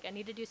 Like, I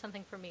need to do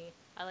something for me.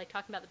 I like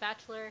talking about The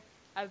Bachelor.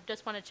 I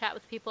just want to chat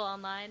with people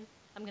online.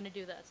 I'm going to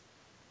do this.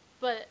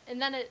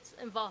 And then it's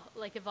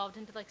evolved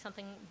into, like,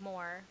 something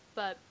more.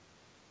 But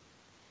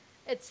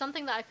it's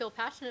something that I feel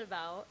passionate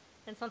about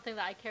and something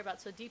that I care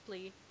about so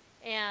deeply.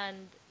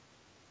 And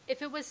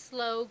if it was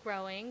slow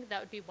growing, that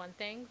would be one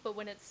thing. But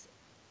when it's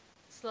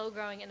slow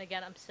growing, and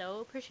again, I'm so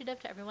appreciative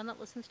to everyone that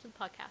listens to the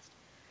podcast.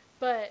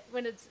 But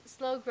when it's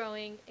slow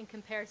growing in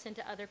comparison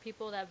to other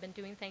people that have been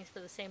doing things for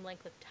the same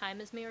length of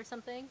time as me or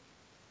something,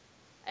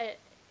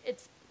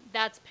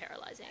 that's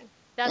paralyzing.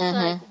 That's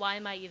like, why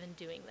am I even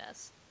doing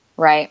this?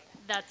 Right.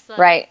 That's like,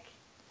 right.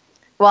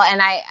 Well, and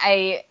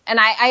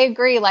I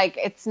agree. Like,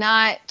 it's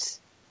not.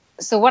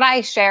 So what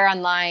I share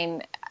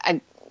online,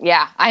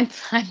 I'm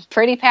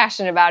pretty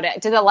passionate about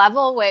it, to the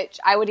level which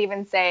I would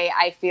even say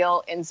I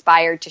feel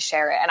inspired to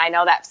share it. And I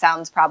know that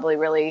sounds probably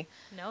really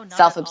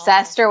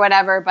self-obsessed or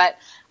whatever, but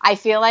I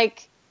feel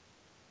like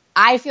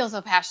I feel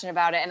so passionate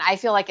about it, and I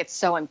feel like it's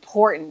so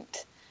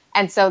important.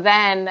 And so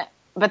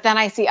but then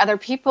I see other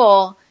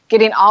people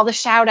getting all the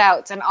shout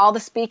outs and all the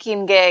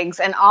speaking gigs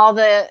and all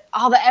the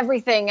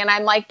everything. And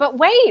I'm like, but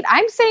wait,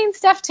 I'm saying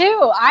stuff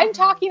too. I'm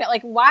talking,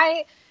 like,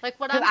 why? Like,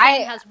 what I'm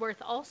saying has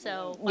worth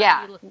also.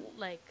 Why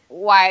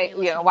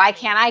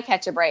can't I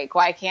catch a break?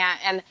 Why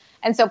can't,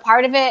 and so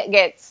part of it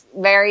gets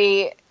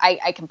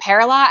I compare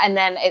a lot, and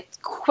then it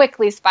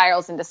quickly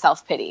spirals into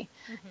self-pity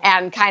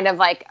and kind of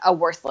like a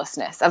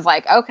worthlessness of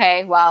like,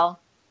 okay, well,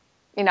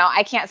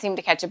 I can't seem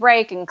to catch a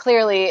break. And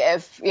clearly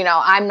if,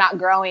 I'm not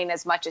growing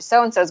as much as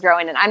so-and-so is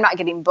growing, and I'm not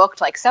getting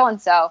booked like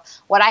so-and-so,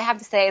 what I have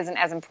to say isn't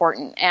as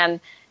important. And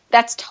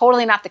that's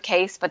totally not the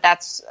case, but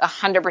that's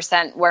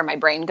 100% where my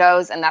brain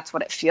goes. And that's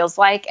what it feels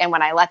like. And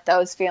when I let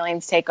those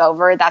feelings take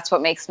over, that's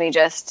what makes me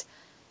just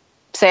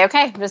say,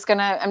 okay, I'm just going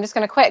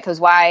to quit. 'Cause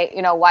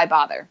why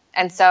bother?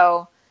 And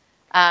so,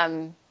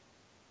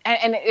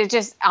 and it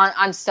just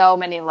on so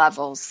many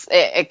levels,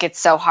 it gets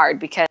so hard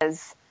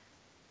because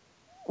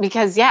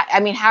yeah,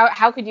 I mean,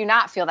 how could you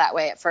not feel that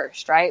way at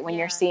first, right? When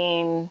you're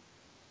seeing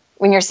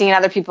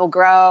other people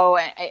grow,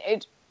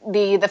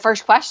 the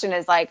first question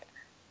is like,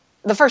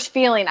 the first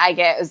feeling I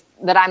get is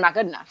that I'm not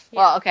good enough. Yeah.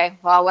 Well, okay,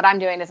 well, what I'm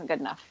doing isn't good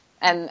enough,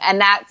 and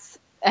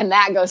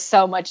that goes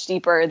so much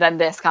deeper than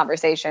this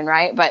conversation,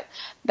 right? But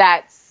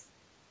that's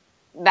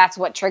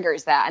what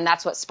triggers that, and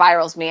that's what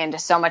spirals me into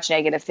so much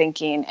negative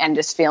thinking and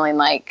just feeling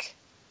like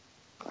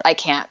I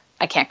can't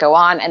go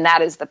on, and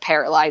that is the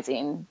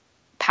paralyzing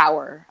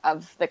power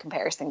of the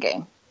comparison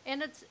game.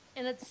 And it's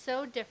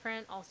so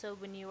different also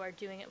when you are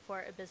doing it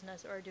for a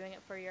business or doing it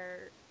for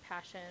your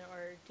passion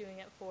or doing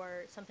it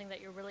for something that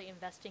you're really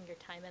investing your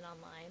time in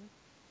online.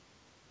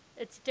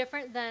 It's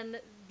different than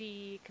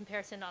the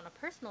comparison on a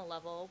personal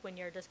level when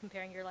you're just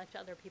comparing your life to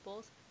other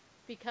people's,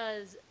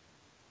 because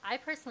I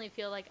personally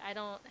feel like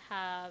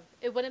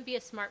it wouldn't be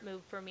a smart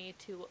move for me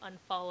to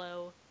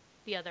unfollow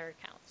the other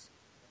accounts.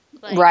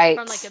 Like, right.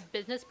 From like a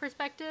business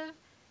perspective,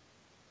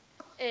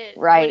 it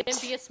right.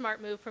 wouldn't be a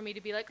smart move for me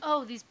to be like,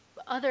 oh, these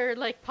other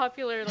like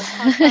popular like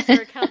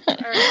podcaster accounts are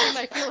hurting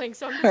my feelings,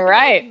 so I'm just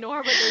gonna ignore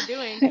what they're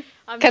doing.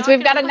 Because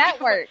we've got a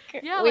network.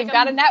 Yeah, we've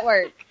got a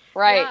network.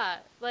 Right. Yeah,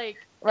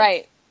 like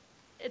right.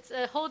 It's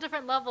a whole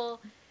different level,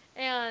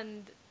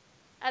 and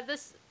at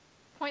this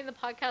point in the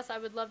podcast, I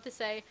would love to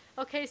say,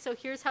 okay, so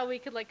here's how we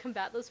could like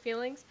combat those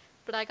feelings,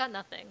 but I got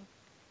nothing.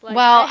 Like,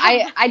 well,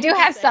 I do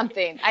have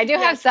something. I do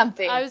have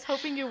something. I was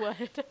hoping you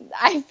would.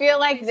 I feel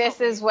like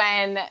this is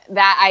when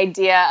that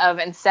idea of,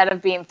 instead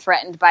of being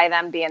threatened by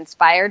them, be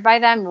inspired by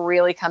them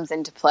really comes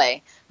into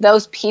play.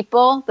 Those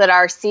people that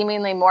are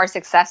seemingly more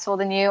successful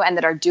than you and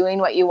that are doing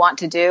what you want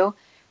to do,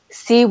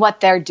 see what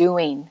they're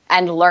doing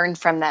and learn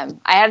from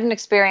them. I had an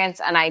experience,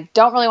 and I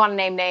don't really want to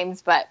name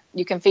names, but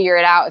you can figure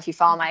it out if you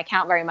follow my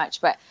account very much.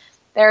 But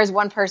there is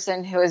one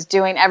person who is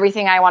doing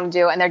everything I want to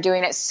do, and they're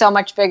doing it so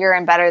much bigger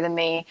and better than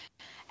me.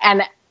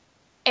 And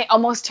it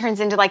almost turns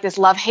into like this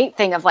love-hate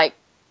thing of like,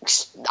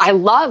 I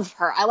love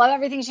her. I love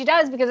everything she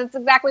does because it's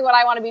exactly what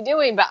I want to be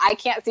doing, but I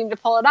can't seem to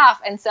pull it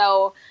off. And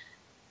so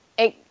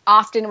it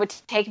often would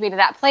take me to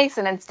that place.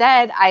 And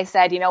instead I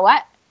said, you know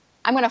what?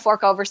 I'm going to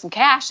fork over some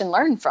cash and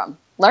learn from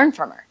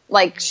her.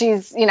 Like,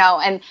 she's,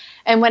 and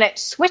when it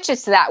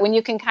switches to that, when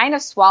you can kind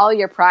of swallow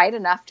your pride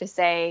enough to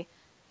say,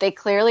 they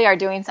clearly are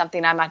doing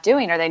something I'm not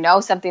doing, or they know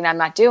something I'm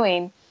not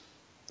doing,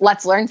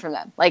 let's learn from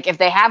them. Like, if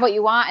they have what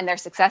you want and they're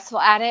successful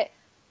at it,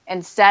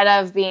 instead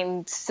of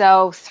being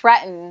so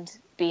threatened,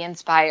 be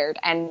inspired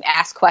and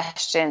ask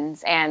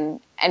questions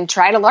and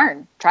try to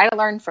learn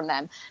from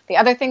them. The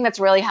other thing that's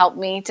really helped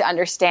me to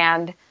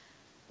understand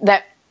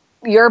that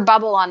your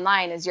bubble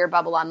online is your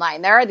bubble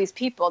online. There are these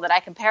people that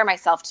I compare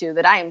myself to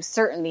that I am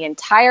certain the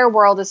entire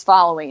world is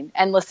following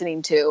and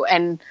listening to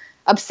and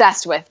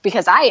obsessed with,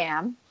 because I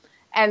am.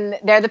 And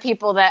they're the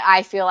people that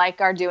I feel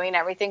like are doing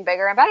everything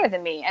bigger and better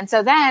than me. And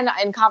so then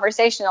in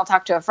conversation, I'll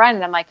talk to a friend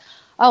and I'm like,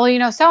 oh,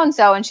 well,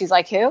 so-and-so. And she's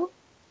like, who? And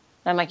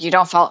I'm like, you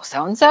don't follow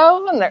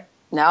so-and-so? And they're,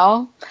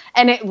 no.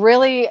 And it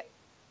really,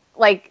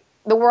 like,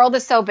 the world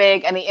is so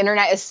big and the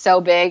internet is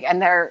so big,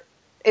 and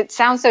it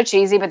sounds so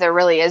cheesy, but there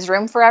really is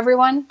room for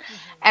everyone. Mm-hmm.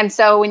 And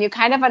so when you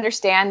kind of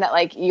understand that,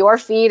 like, your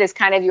feed is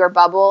kind of your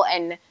bubble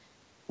and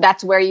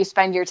that's where you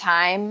spend your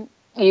time,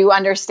 you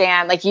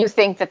understand, like, you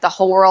think that the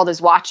whole world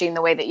is watching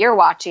the way that you're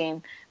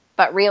watching,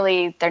 but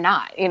really they're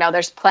not.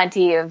 There's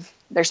plenty of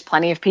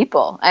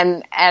people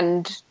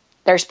and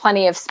there's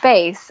plenty of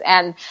space.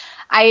 And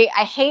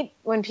I hate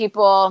when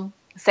people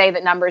say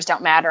that numbers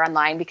don't matter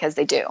online, because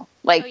they do.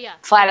 Like,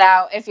 flat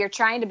out, if you're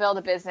trying to build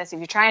a business, if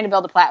you're trying to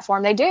build a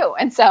platform, they do.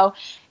 And so,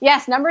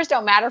 yes, numbers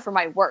don't matter for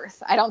my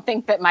worth. I don't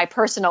think that my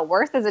personal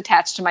worth is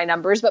attached to my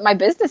numbers, but my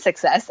business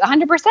success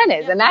 100% is.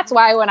 Yep. And that's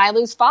why when I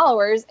lose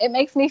followers, it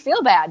makes me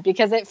feel bad,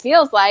 because it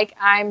feels like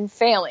I'm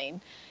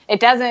failing. It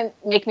doesn't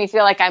make me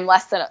feel like I'm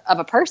less of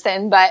a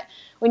person, but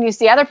when you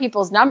see other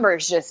people's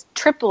numbers just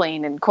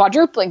tripling and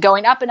quadrupling,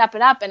 going up and up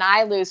and up, and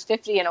I lose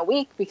 50 in a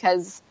week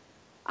because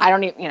I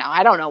don't even,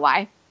 I don't know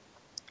why.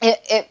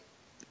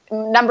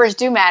 Numbers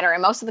do matter,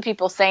 and most of the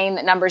people saying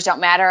that numbers don't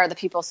matter are the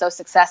people so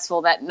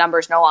successful that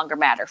numbers no longer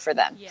matter for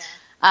them.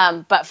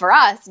 Yeah. But for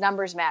us,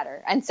 numbers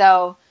matter. And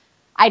so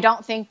I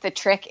don't think the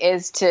trick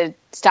is to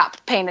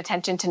stop paying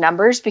attention to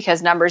numbers,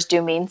 because numbers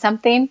do mean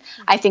something.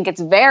 Mm-hmm. I think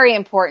it's very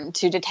important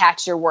to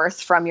detach your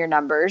worth from your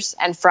numbers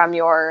and from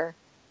your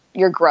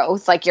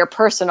growth, like your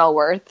personal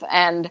worth.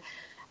 And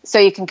so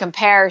you can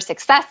compare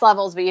success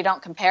levels, but you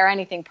don't compare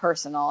anything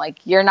personal. Like,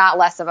 you're not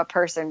less of a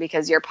person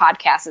because your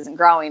podcast isn't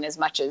growing as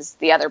much as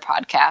the other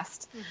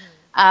podcast.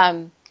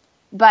 Mm-hmm.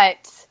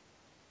 But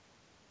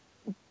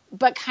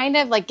kind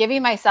of like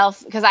giving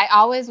myself, because I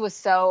always was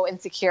so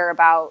insecure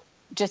about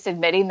just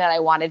admitting that I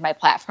wanted my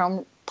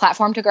platform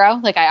to grow.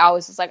 Like, I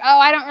always was like, oh,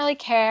 I don't really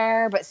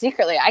care, but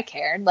secretly I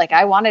cared. Like,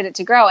 I wanted it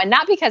to grow, and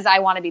not because I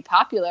want to be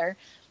popular,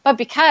 but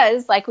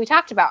because, like we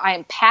talked about, I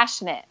am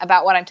passionate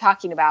about what I'm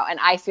talking about. And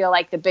I feel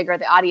like the bigger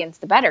the audience,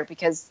 the better,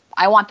 because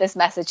I want this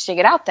message to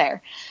get out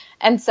there.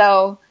 And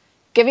so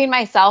giving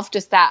myself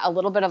just that a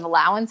little bit of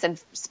allowance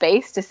and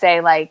space to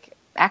say, like,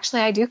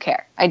 actually, I do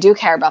care. I do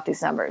care about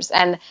these numbers.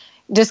 And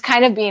just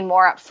kind of being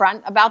more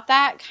upfront about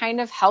that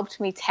kind of helped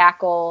me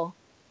tackle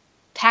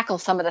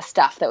some of the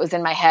stuff that was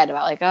in my head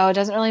about, like, oh, it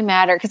doesn't really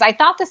matter. Because I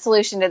thought the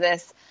solution to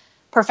this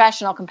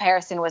professional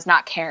comparison was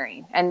not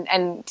caring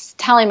and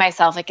telling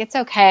myself, like, it's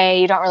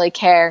okay, you don't really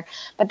care.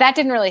 But that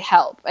didn't really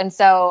help. And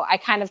so I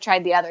kind of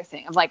tried the other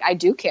thing of, like, I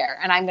do care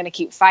and I'm going to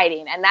keep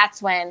fighting. And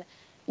that's when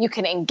you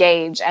can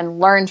engage and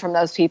learn from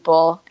those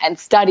people and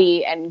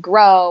study and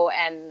grow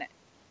and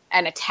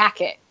attack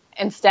it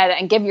instead,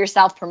 and give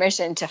yourself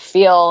permission to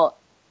feel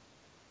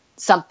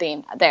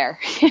something there.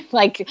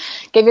 Like,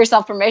 give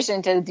yourself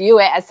permission to view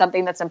it as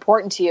something that's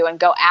important to you and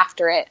go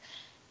after it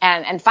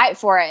and fight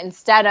for it,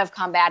 instead of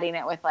combating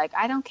it with, like,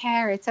 I don't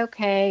care, it's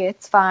okay,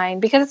 it's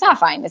fine, because it's not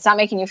fine. It's not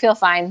making you feel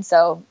fine.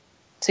 So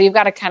you've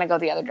got to kind of go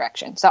the other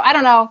direction. So I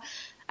don't know.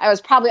 I was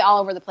probably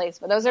all over the place,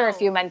 but those are a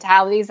few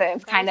mentalities that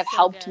have kind of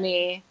helped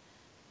me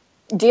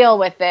deal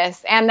with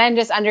this. And then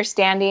just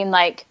understanding,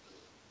 like,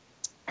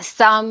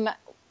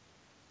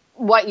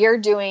 what you're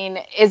doing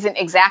isn't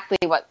exactly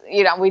what,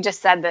 we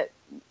just said that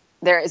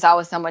there is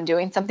always someone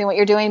doing something what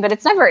you're doing, but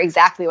it's never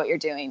exactly what you're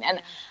doing.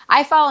 And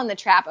I fall in the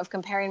trap of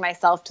comparing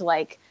myself to,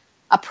 like,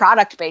 a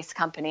product-based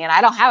company, and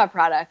I don't have a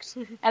product.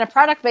 And a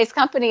product-based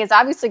company is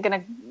obviously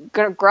going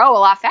to grow a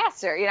lot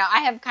faster.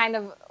 I have kind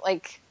of,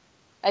 like,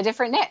 a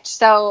different niche.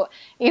 So,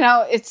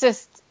 it's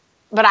just,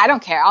 but I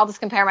don't care. I'll just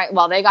compare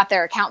they got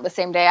their account the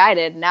same day I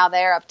did. And now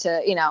they're up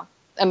to,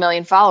 1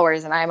 million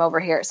followers and I'm over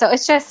here. So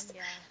it's just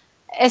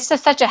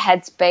such a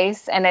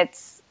headspace, and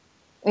it's,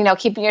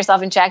 keeping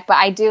yourself in check. But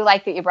I do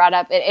like that you brought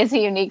up, it is a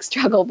unique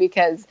struggle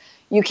because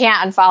you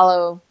can't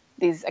unfollow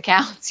these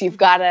accounts. You've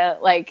got to,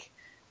 like,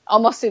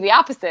 almost do the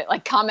opposite,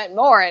 like, comment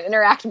more and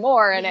interact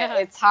more. And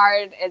it's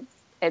hard.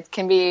 It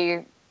can be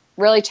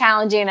really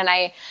challenging. And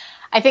I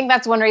think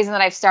that's one reason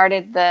that I've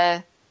started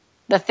the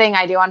thing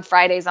I do on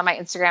Fridays on my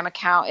Instagram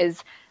account.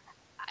 Is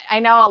I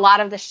know a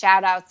lot of the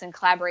shout outs and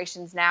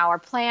collaborations now are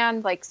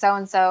planned, like,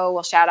 so-and-so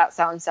will shout out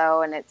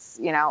so-and-so, and it's,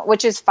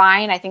 which is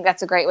fine. I think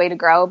that's a great way to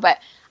grow, but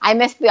I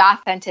miss the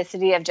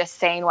authenticity of just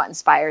saying what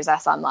inspires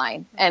us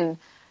online, and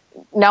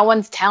no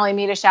one's telling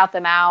me to shout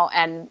them out.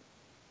 And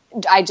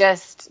I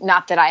just,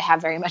 not that I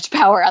have very much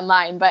power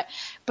online, but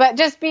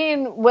just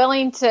being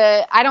willing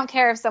to, I don't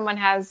care if someone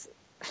has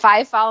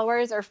 5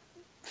 followers or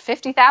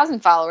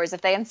 50,000 followers.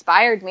 If they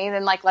inspired me,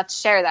 then, like, let's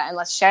share that, and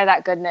let's share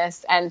that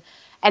goodness, and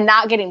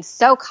not getting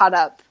so caught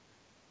up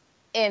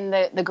in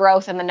the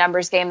growth and the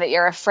numbers game that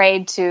you're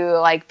afraid to,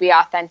 like, be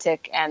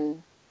authentic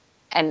and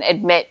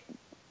admit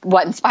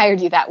what inspired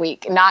you that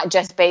week, not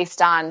just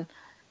based on,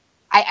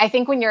 I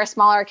think when you're a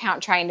smaller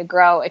account trying to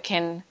grow, it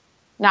can,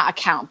 not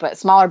account, but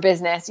smaller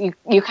business,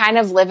 you kind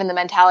of live in the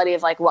mentality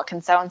of, like, what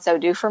can so-and-so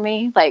do for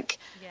me? Like,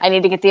 I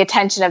need to get the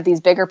attention of these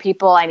bigger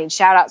people. I need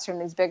shout outs from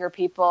these bigger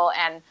people.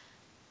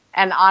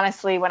 And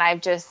honestly, when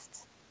I've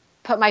just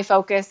put my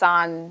focus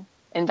on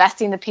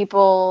investing the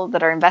people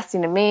that are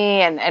investing in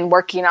me and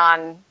working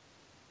on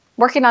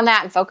that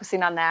and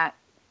focusing on that,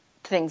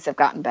 things have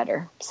gotten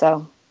better.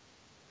 So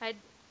I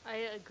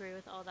agree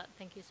with all that.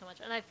 Thank you so much.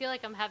 And I feel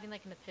like I'm having,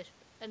 like,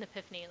 an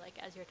epiphany, like,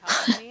 as you're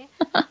talking to me.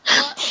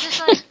 Well, just,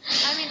 like,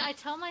 I mean, I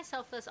tell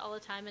myself this all the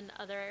time in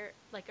other,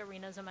 like,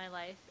 arenas of my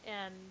life,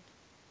 and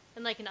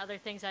like, in other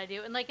things I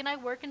do, and, like, and I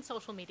work in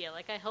social media.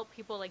 Like, I help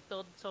people, like,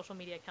 build social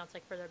media accounts,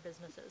 like, for their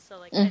businesses. So,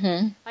 like,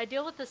 I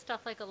deal with this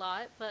stuff, like, a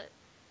lot, but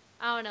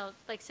I don't know,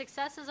 like,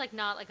 success is, like,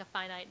 not, like, a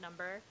finite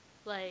number.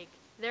 Like,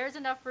 there's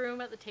enough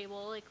room at the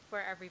table, like,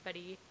 for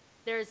everybody.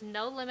 There's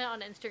no limit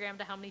on Instagram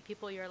to how many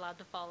people you're allowed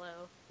to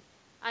follow.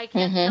 I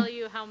can't tell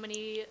you how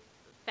many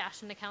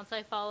fashion accounts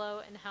I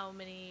follow and how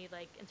many,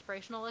 like,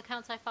 inspirational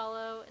accounts I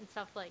follow and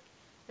stuff. Like,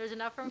 there's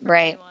enough room for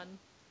everyone.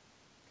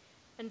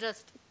 And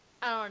just,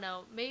 I don't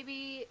know,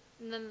 maybe,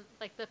 and then,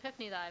 like, the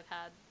epiphany that I've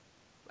had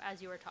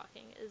as you were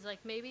talking is, like,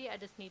 maybe I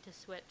just need to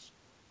switch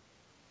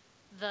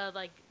the,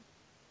 like,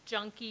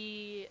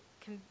 junky,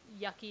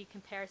 yucky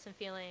comparison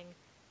feeling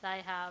that I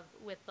have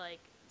with,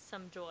 like,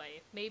 some joy.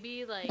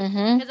 Maybe, like,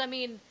 because, I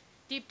mean,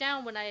 deep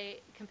down when I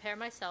compare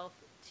myself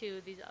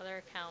to these other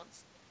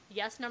accounts,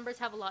 yes, numbers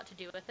have a lot to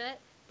do with it,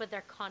 but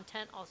their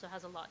content also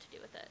has a lot to do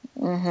with it.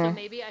 So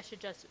maybe I should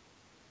just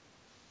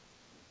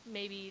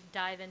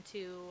dive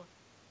into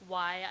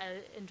why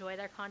I enjoy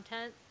their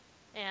content,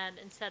 and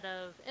instead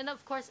of, and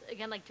of course,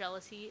 again, like,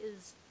 jealousy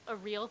is a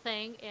real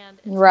thing, and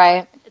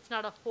it's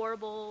not a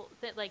horrible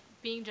thing. Like,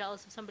 being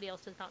jealous of somebody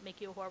else does not make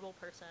you a horrible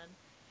person,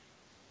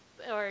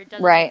 or it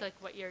doesn't make, like,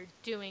 what you're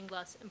doing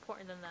less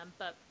important than them.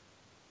 But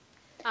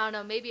I don't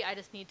know, maybe I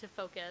just need to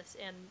focus,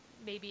 and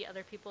maybe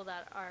other people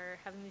that are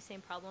having these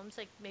same problems,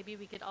 like, maybe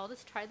we could all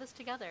just try this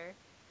together.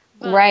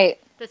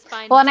 Just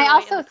find well, and I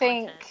also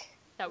think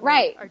that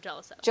we are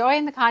jealous of. Joy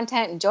in the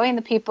content, enjoying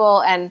the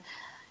people, and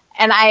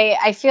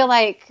I feel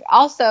like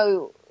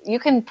also you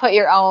can put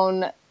your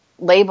own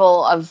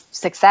label of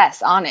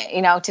success on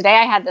it. Today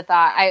I had the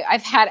thought,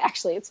 I've had,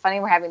 actually, it's funny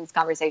we're having this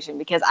conversation,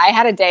 because I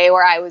had a day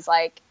where I was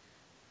like,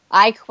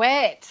 I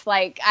quit.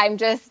 Like, I'm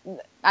just,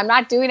 I'm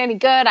not doing any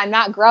good. I'm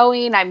not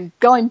growing. I'm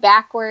going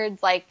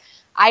backwards. Like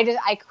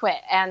I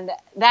quit. And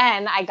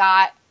then I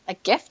got a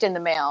gift in the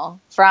mail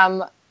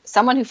from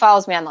someone who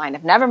follows me online.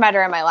 I've never met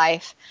her in my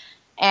life.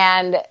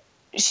 And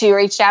she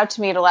reached out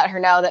to me to let her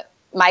know that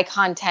my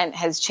content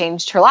has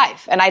changed her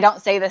life. And I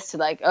don't say this to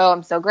like, oh,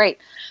 I'm so great.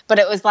 But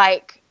it was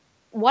like,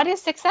 what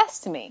is success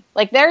to me?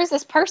 Like, there is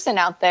this person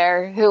out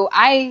there who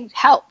I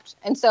helped.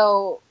 And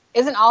so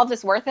isn't all of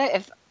this worth it?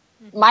 If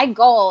my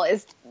goal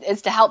is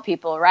to help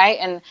people, right?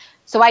 And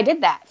so I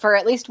did that for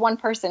at least one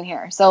person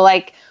here. So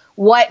like,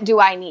 what do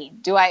I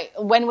need?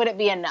 When would it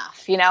be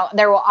enough? You know,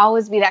 there will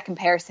always be that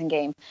comparison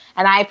game.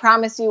 And I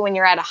promise you, when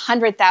you're at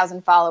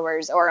 100,000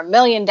 followers or 1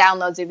 million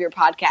downloads of your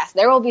podcast,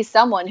 there will be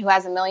someone who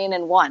has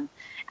 1,000,001.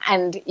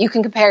 And you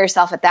can compare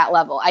yourself at that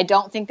level. I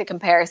don't think the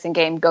comparison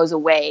game goes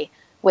away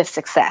with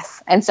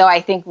success. And so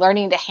I think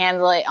learning to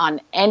handle it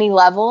on any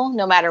level,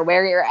 no matter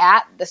where you're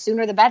at, the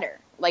sooner the better.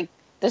 Like,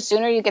 the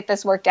sooner you get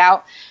this worked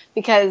out,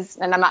 because,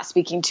 and I'm not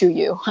speaking to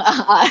you,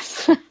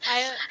 us,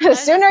 the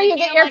sooner you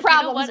get your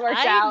problems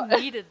worked out. I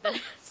needed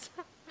this.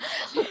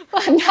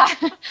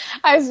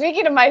 I was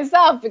speaking to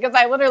myself because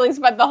I literally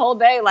spent the whole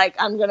day like,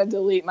 I'm going to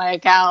delete my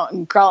account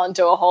and crawl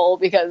into a hole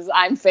because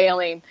I'm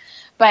failing.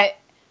 But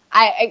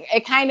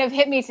it kind of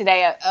hit me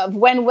today of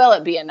when will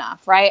it be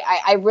enough, right?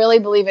 I really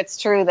believe it's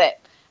true that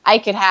I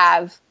could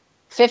have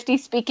 50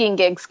 speaking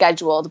gigs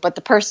scheduled, but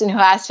the person who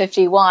has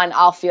 51,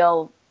 I'll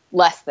feel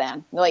less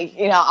than. Like,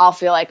 you know, I'll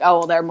feel like, oh,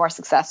 well, they're more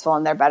successful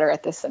and they're better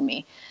at this than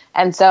me.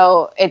 And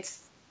so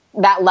it's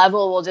that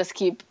level will just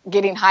keep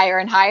getting higher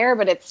and higher,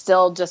 but it's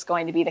still just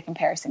going to be the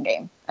comparison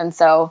game. And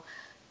so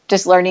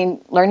just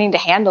learning to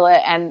handle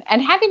it and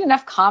having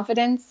enough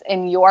confidence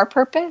in your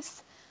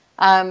purpose,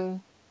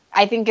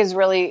 I think is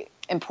really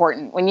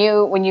important. When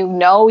you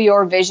know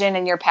your vision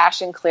and your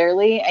passion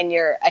clearly and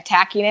you're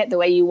attacking it the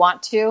way you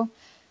want to,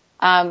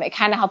 it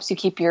kind of helps you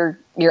keep your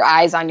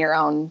eyes on your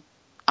own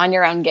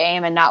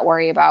game and not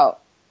worry about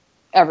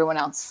everyone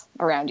else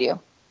around you.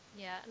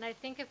 Yeah, and I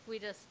think if we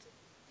just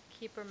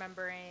keep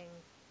remembering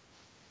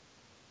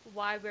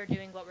why we're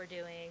doing what we're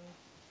doing,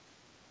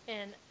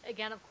 and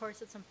again, of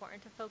course, it's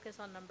important to focus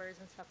on numbers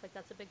and stuff, like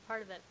that's a big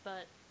part of it,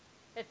 but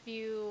if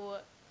you,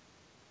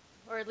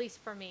 or at least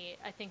for me,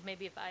 I think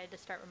maybe if I had to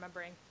start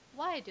remembering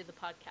why I do the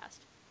podcast,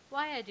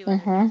 why I do other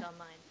things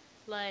online,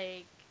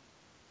 like,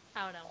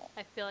 I don't know,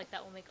 I feel like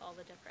that will make all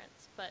the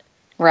difference. But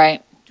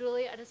right.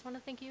 Julie, I just want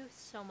to thank you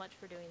so much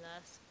for doing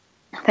this.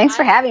 Thanks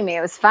for having me.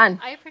 It was fun.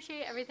 I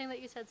appreciate everything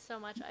that you said so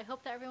much. I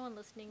hope that everyone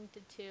listening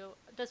did too.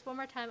 Just one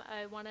more time,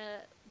 I want to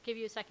give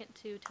you a second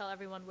to tell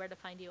everyone where to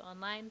find you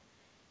online,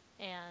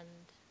 and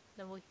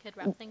then we could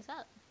wrap things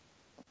up.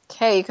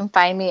 Okay, you can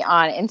find me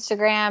on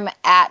Instagram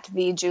at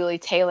the Julie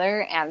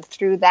Taylor, and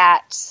through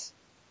that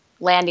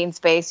landing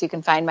space, you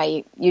can find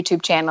my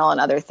YouTube channel and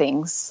other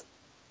things.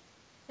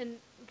 And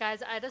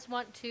guys, I just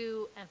want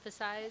to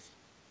emphasize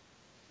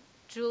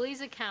Julie's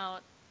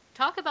account.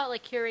 Talk about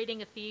like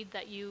curating a feed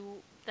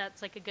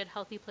that's like a good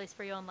healthy place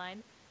for you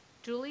online.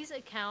 Julie's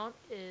account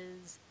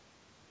is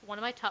one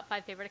of my top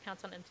 5 favorite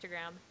accounts on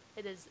Instagram.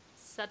 It is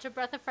such a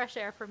breath of fresh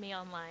air for me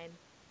online.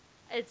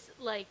 It's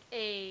like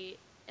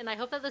and I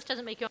hope that this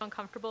doesn't make you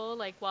uncomfortable,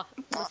 like while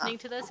listening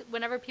to this.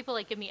 Whenever people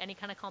like give me any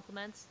kind of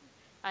compliments,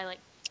 I like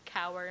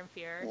cower in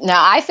fear. No,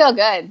 I feel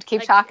good.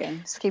 Keep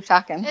talking. Just keep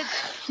talking.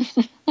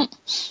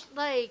 It's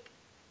like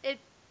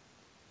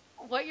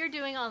what you're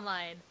doing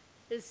online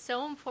is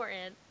so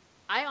important.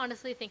 I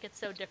honestly think it's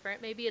so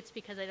different. Maybe it's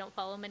because I don't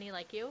follow many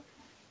like you,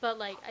 but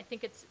like I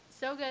think it's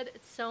so good.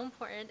 It's so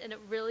important, and it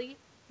really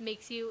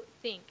makes you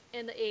think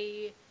in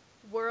a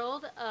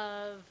world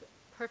of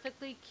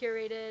perfectly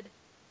curated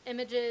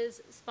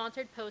images,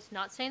 sponsored posts.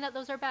 Not saying that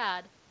those are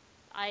bad.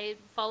 I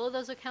follow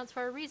those accounts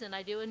for a reason.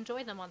 I do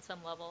enjoy them on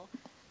some level.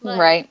 Like,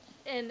 right.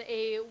 In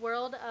a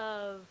world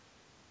of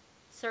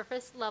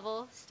surface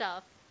level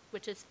stuff,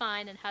 which is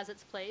fine and has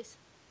its place,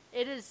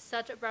 it is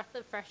such a breath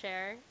of fresh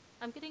air.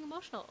 I'm getting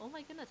emotional. Oh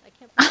my goodness, I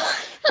can't believe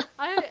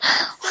it.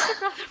 It's such a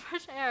breath of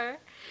fresh air,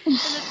 and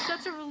it's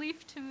such a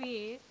relief to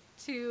me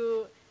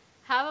to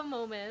have a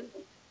moment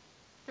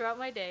throughout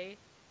my day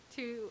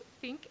to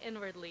think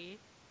inwardly,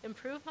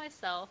 improve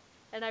myself,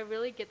 and I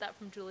really get that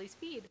from Julie's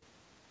feed.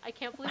 I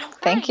can't believe I'm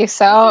crying. Thank you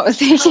so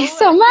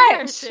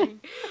much.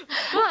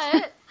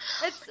 But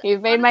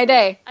you've made my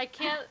day. I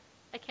can't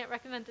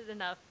recommend it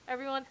enough.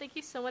 Everyone, thank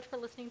you so much for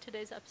listening to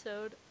today's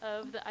episode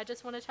of the I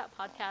Just Want to Chat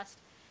podcast.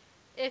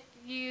 If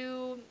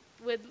you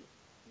would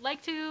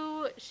like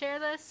to share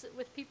this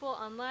with people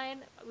online,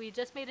 we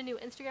just made a new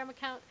Instagram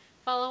account.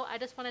 Follow I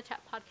Just Want to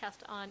Chat podcast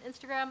on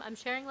Instagram. I'm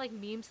sharing like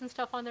memes and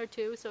stuff on there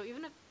too. So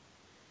even if,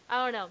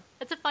 I don't know,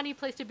 it's a funny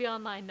place to be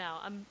online now.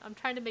 I'm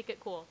trying to make it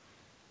cool.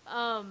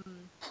 Follow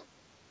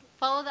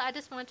the I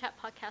Just Want to Chat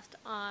podcast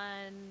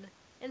on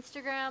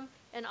Instagram,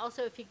 and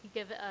also if you could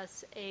give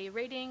us a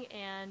rating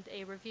and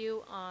a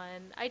review on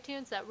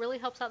iTunes, that really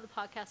helps out the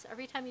podcast.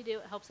 Every time you do,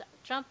 it helps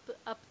jump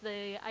up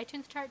the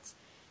iTunes charts.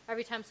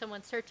 Every time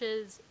someone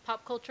searches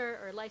pop culture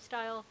or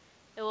lifestyle,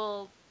 it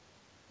will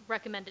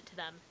recommend it to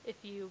them if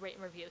you rate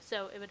and review.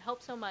 So it would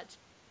help so much.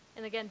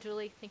 And again,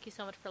 Julie, thank you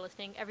so much for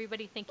listening.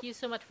 Everybody, thank you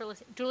so much for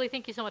listening. Julie,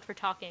 thank you so much for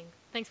talking.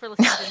 Thanks for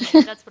listening to me.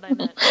 That's what I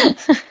meant.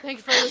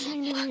 Thanks for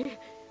listening to me.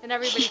 And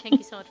everybody, thank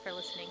you so much for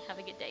listening. Have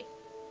a good day.